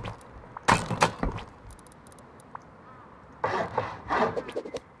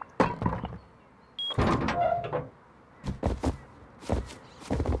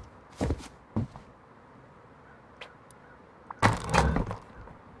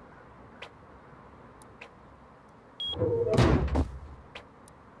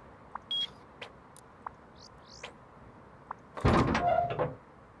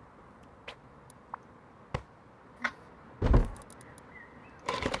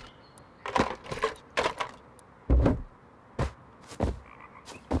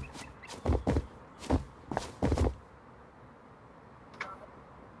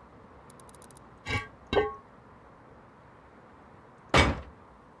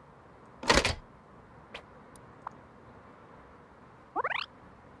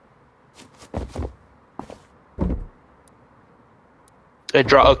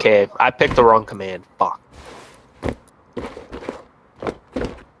 Okay, I picked the wrong command. Fuck. Let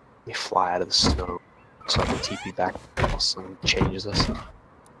me fly out of the snow so I can TP back and changes this.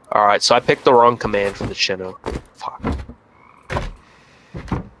 Alright, so I picked the wrong command for the Chinook. Fuck.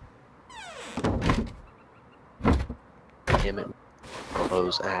 Damn it.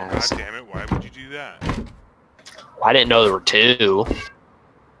 Those ass. God damn it, why would you do that? I didn't know there were two.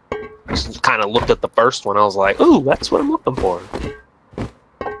 I just kind of looked at the first one. I was like, ooh, that's what I'm looking for.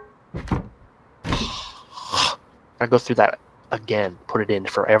 I go through that again. Put it in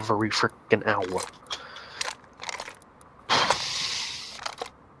for every freaking hour.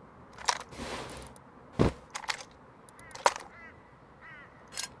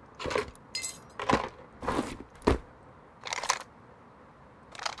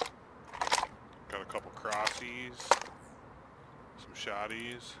 Got a couple crossies, some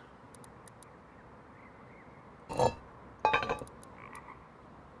shotties.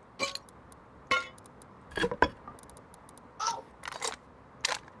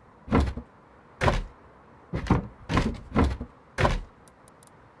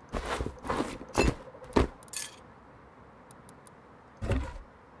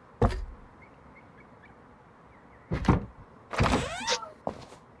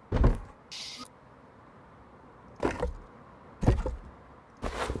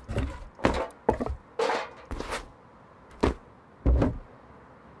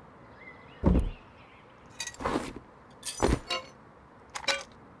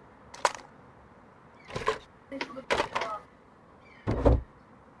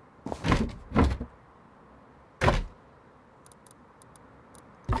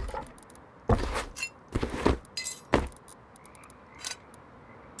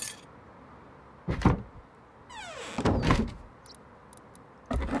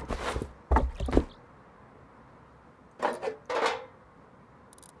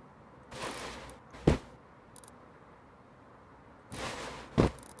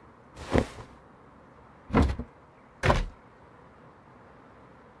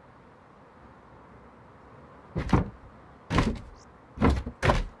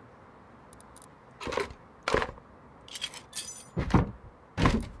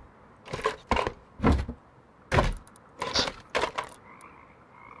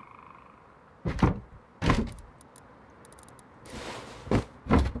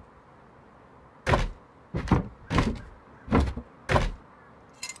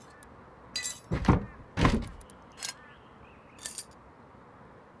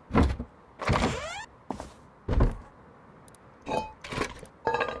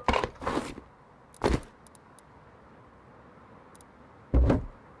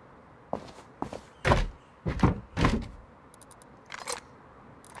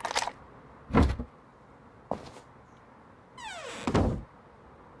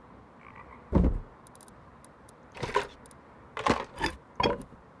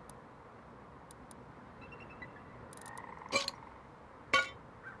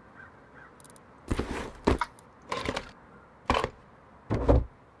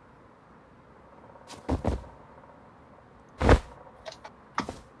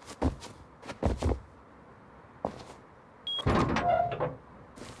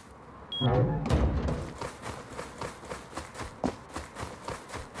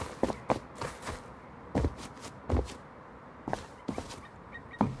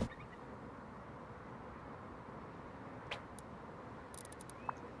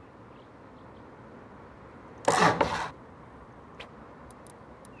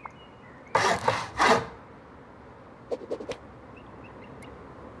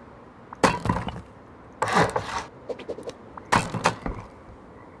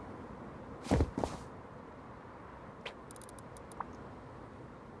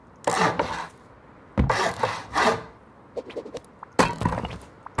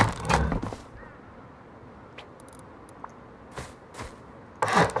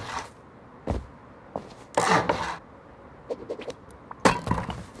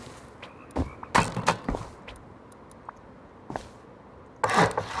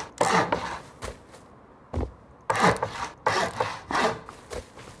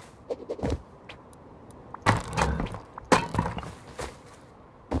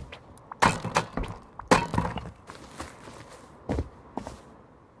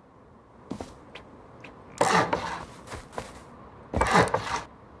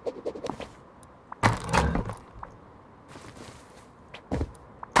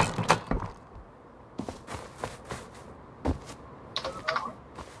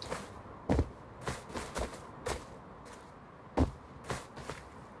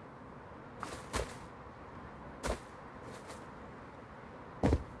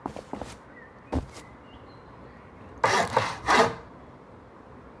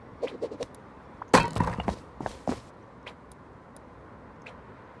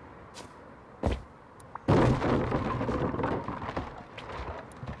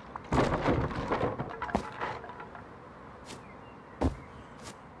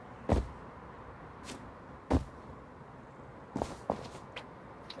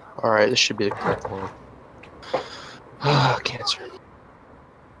 Alright, this should be the correct one. Ah, cancer.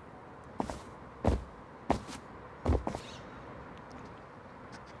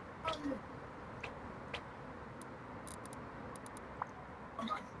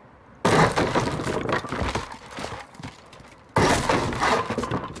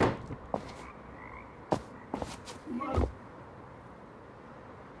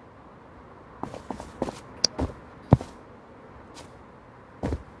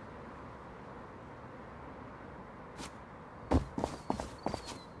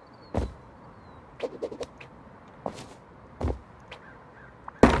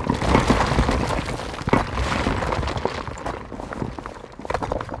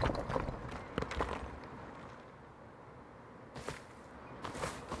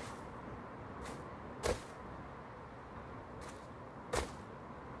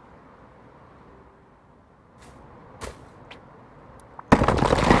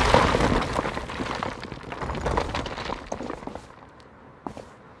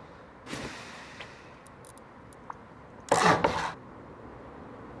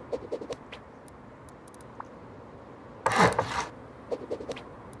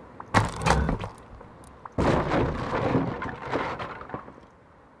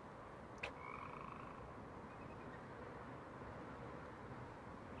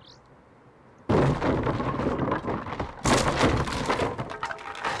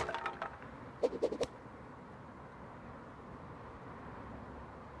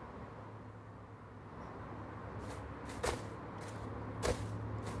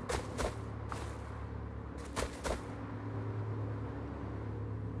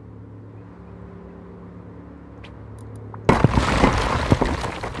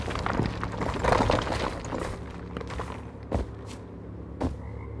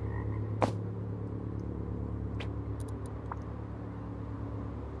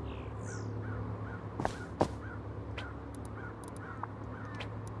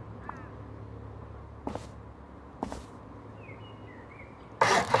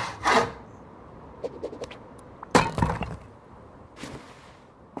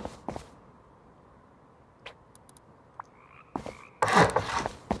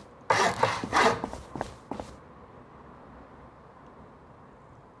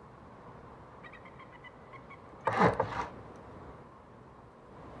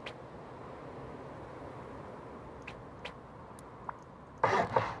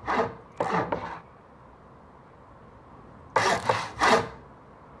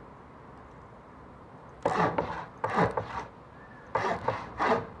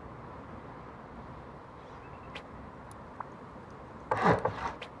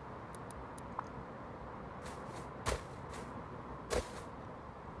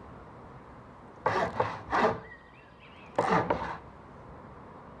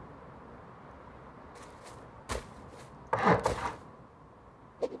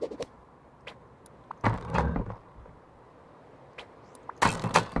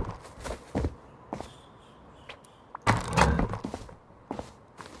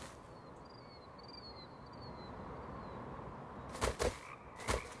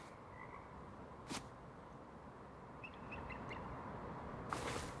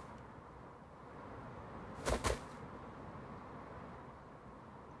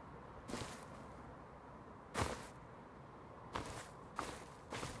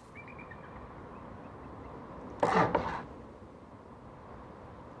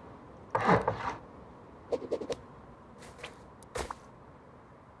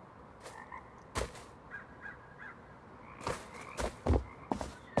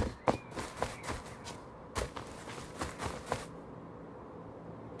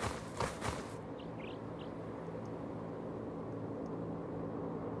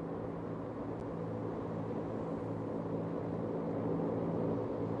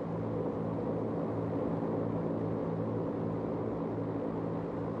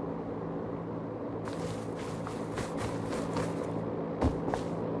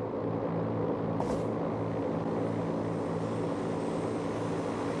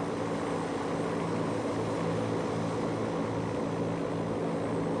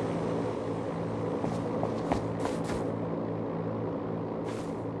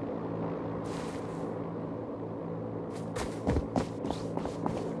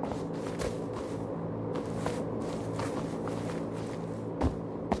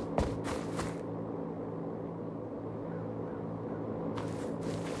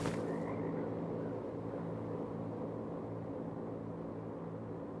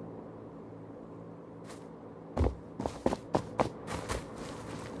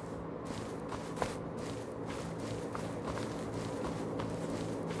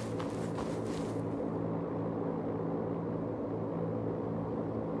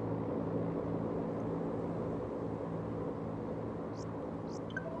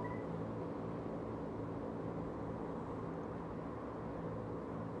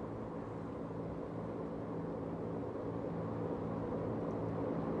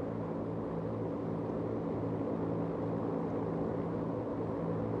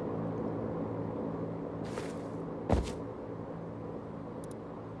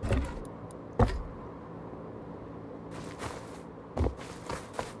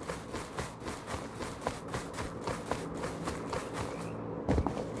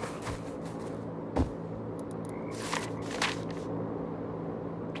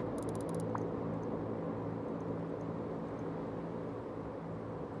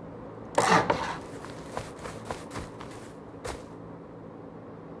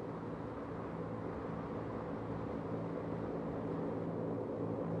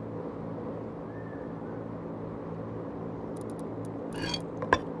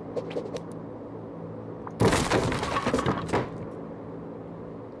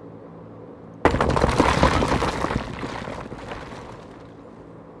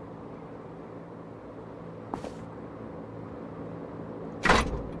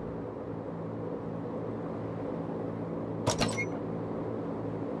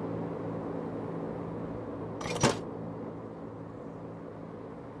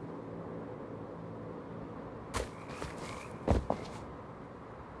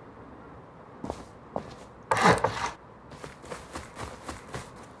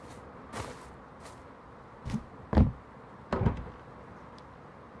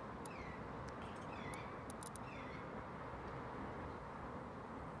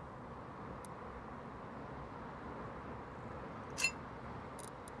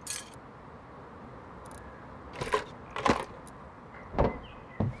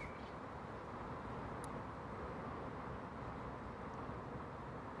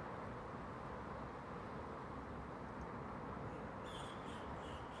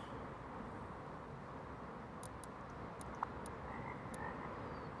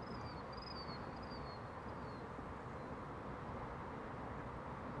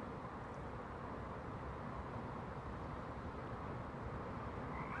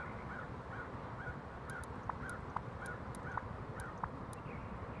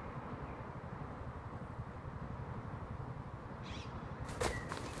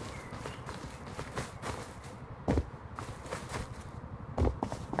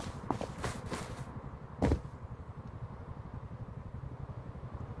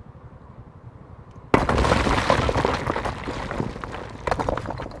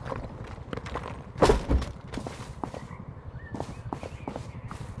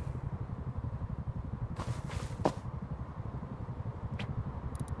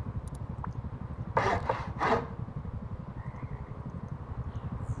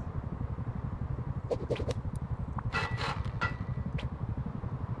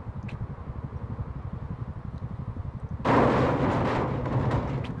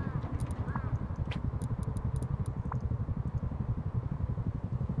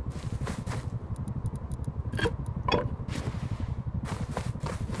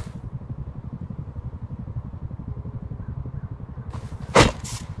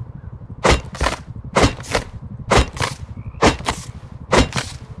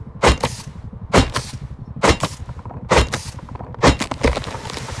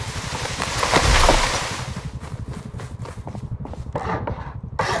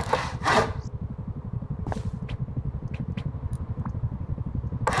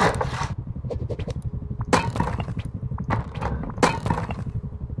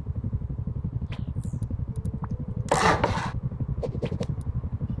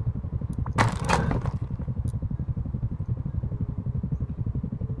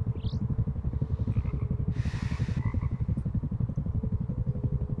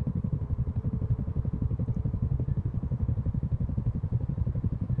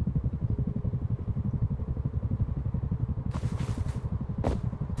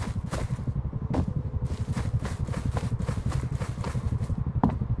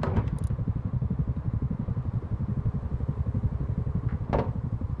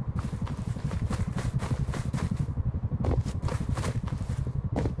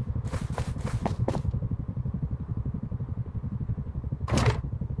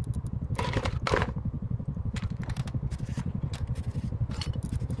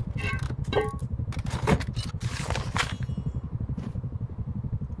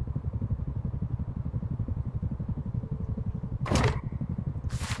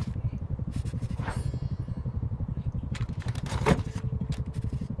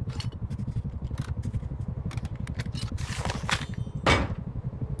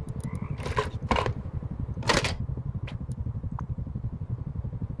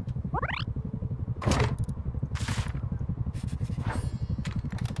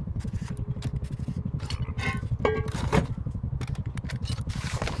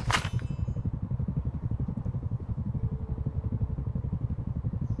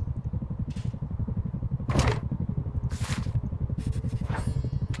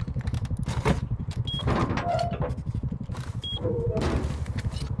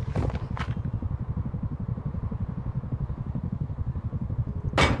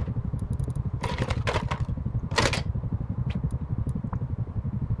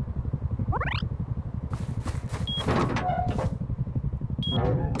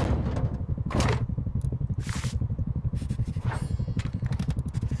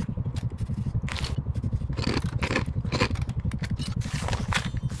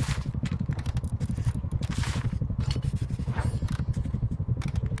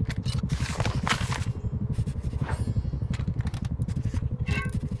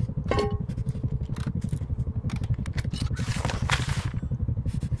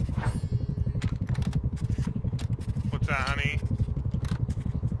 What's that, honey?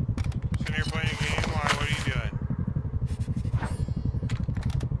 Sitting here playing a game? Why? What are you doing?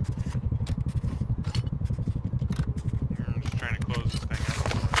 I'm just trying to close this thing up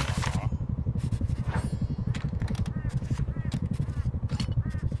before I log off.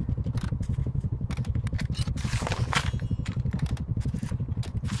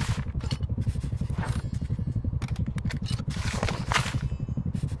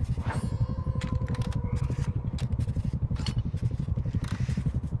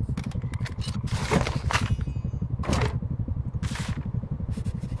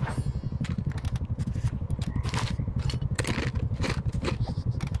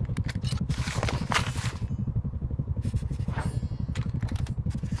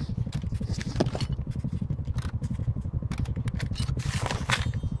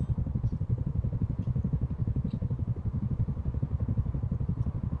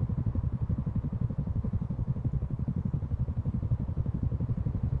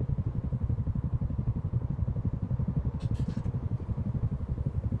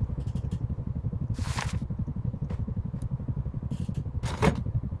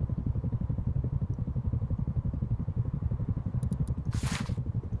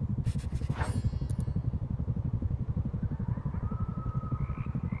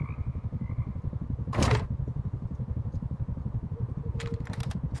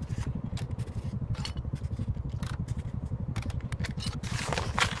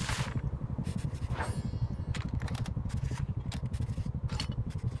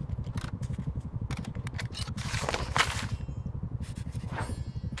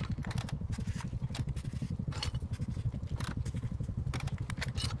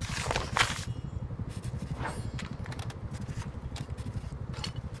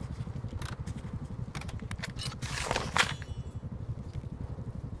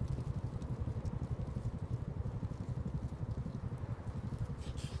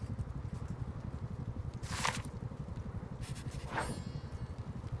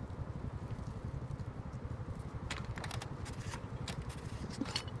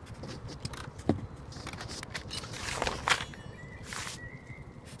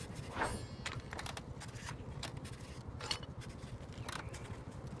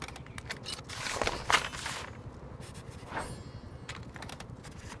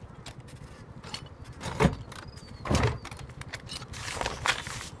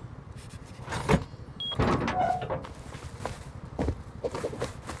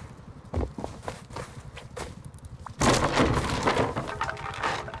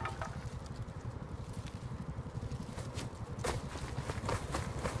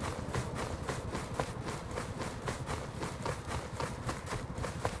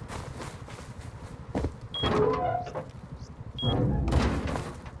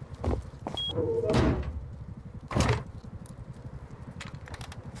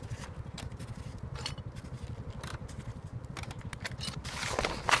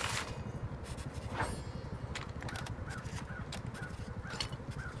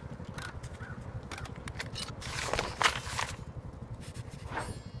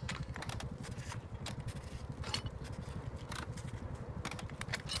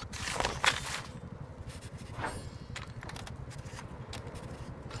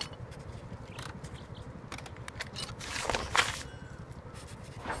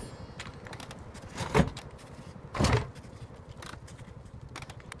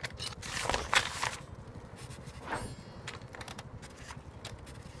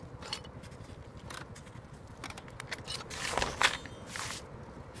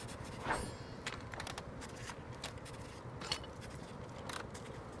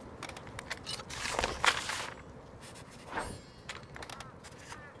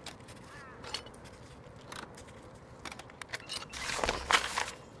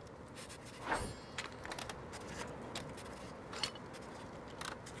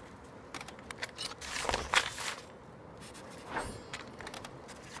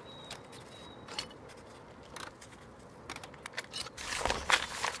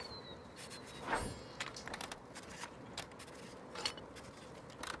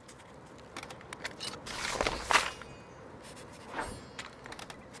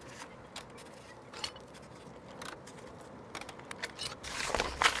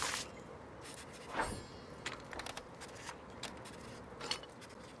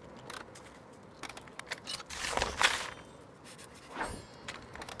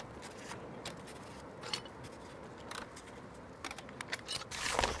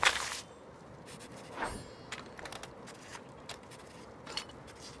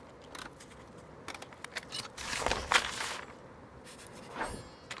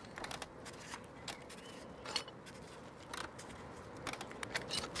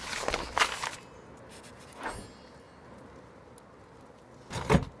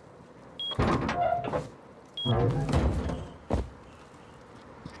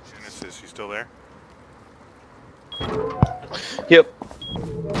 Genesis, you still there? Yep.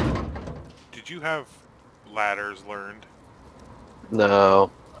 Did you have ladders learned?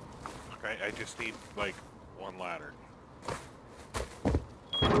 No. Okay, I just need like one ladder.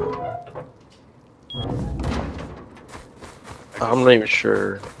 I'm not even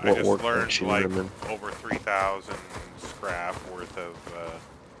sure I what just workbench learned you like need them in. over 3,000 scrap worth of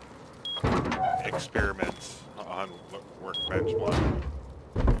experiments on workbench 1.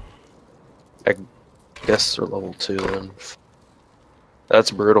 I guess they're level 2 then.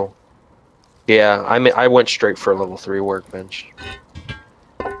 That's brutal. Yeah, I went straight for a level 3 workbench.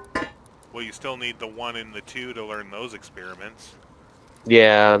 Well, you still need the 1 and the 2 to learn those experiments.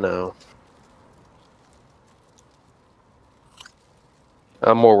 Yeah, I know.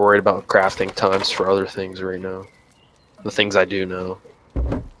 I'm more worried about crafting times for other things right now. The things I do know.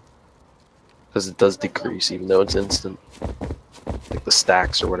 Because it does decrease even though it's instant. Like the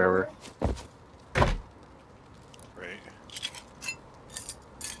stacks or whatever. Right.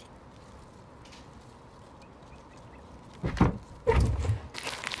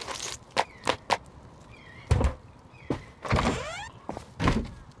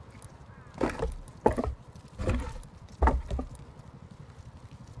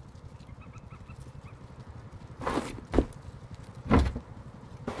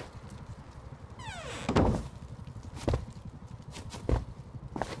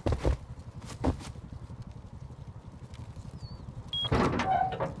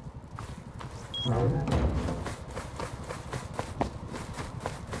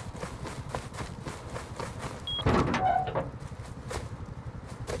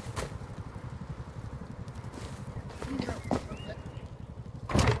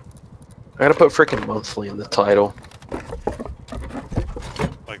 I gotta put freaking monthly in the title.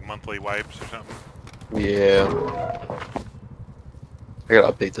 Like monthly wipes or something. Yeah. I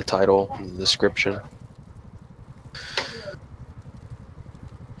gotta update the title and the description.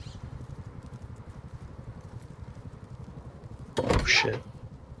 Oh shit.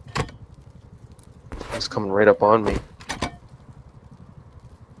 It's coming right up on me.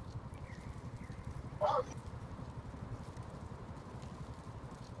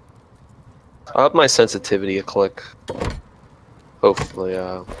 I'll up my sensitivity a click. Hopefully,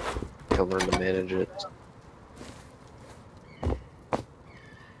 I can learn to manage it.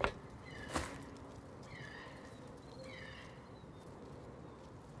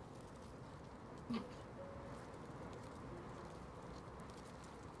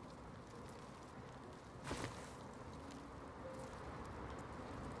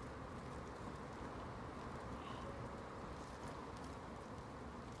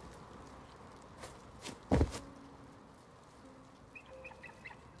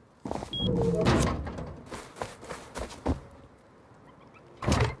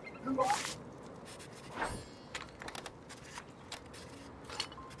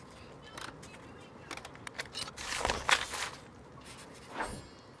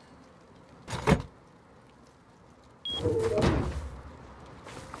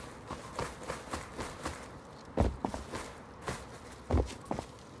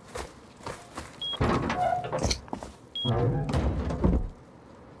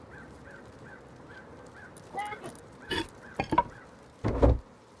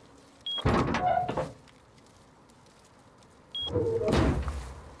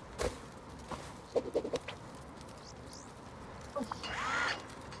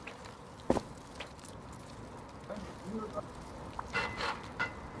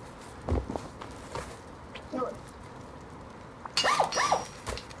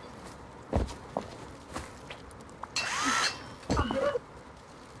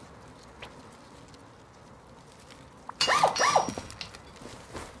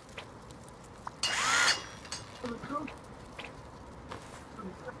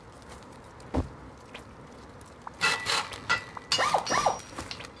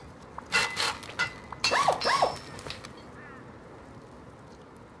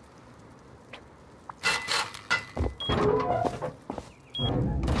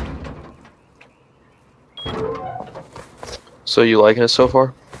 So you liking it so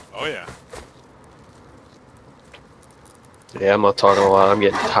far? Oh yeah. Yeah, I'm not talking a lot. I'm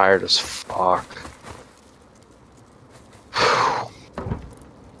getting tired as fuck.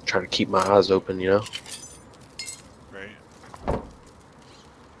 Trying to keep my eyes open, you know? Right.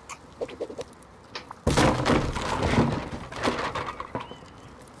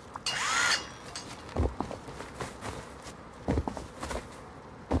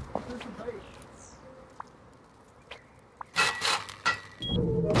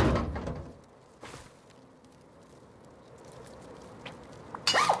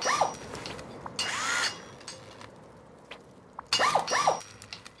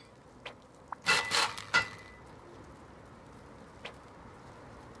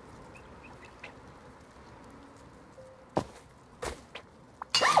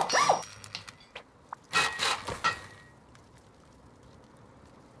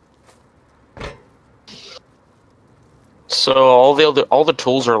 So all the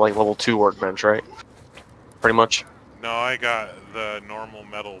tools are like level 2 workbench, right? Pretty much. No, I got the normal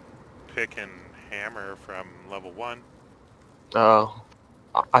metal pick and hammer from level 1.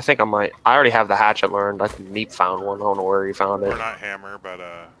 I think I might. I already have the hatchet learned. I think Neep found one. I don't know where he found it. Or not hammer, but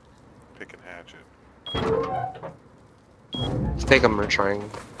pick and hatchet. I think I'm gonna try and...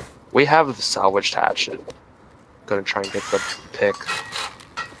 We have the salvaged hatchet. Gonna try and get the pick.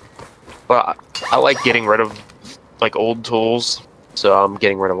 But I like getting rid of like old tools, so I'm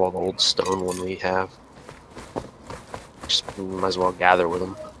getting rid of all the old stone one we have. Just might as well gather with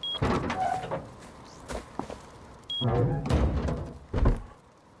them.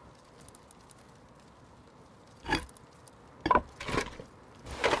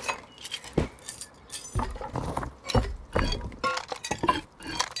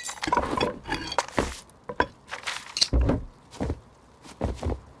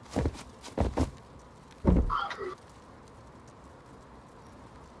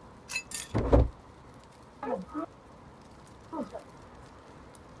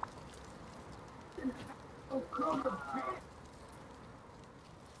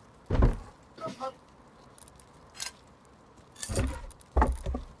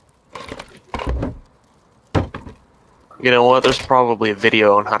 You know what? There's probably a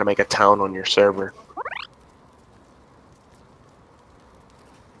video on how to make a town on your server.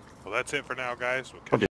 Well, that's it for now, guys. We'll catch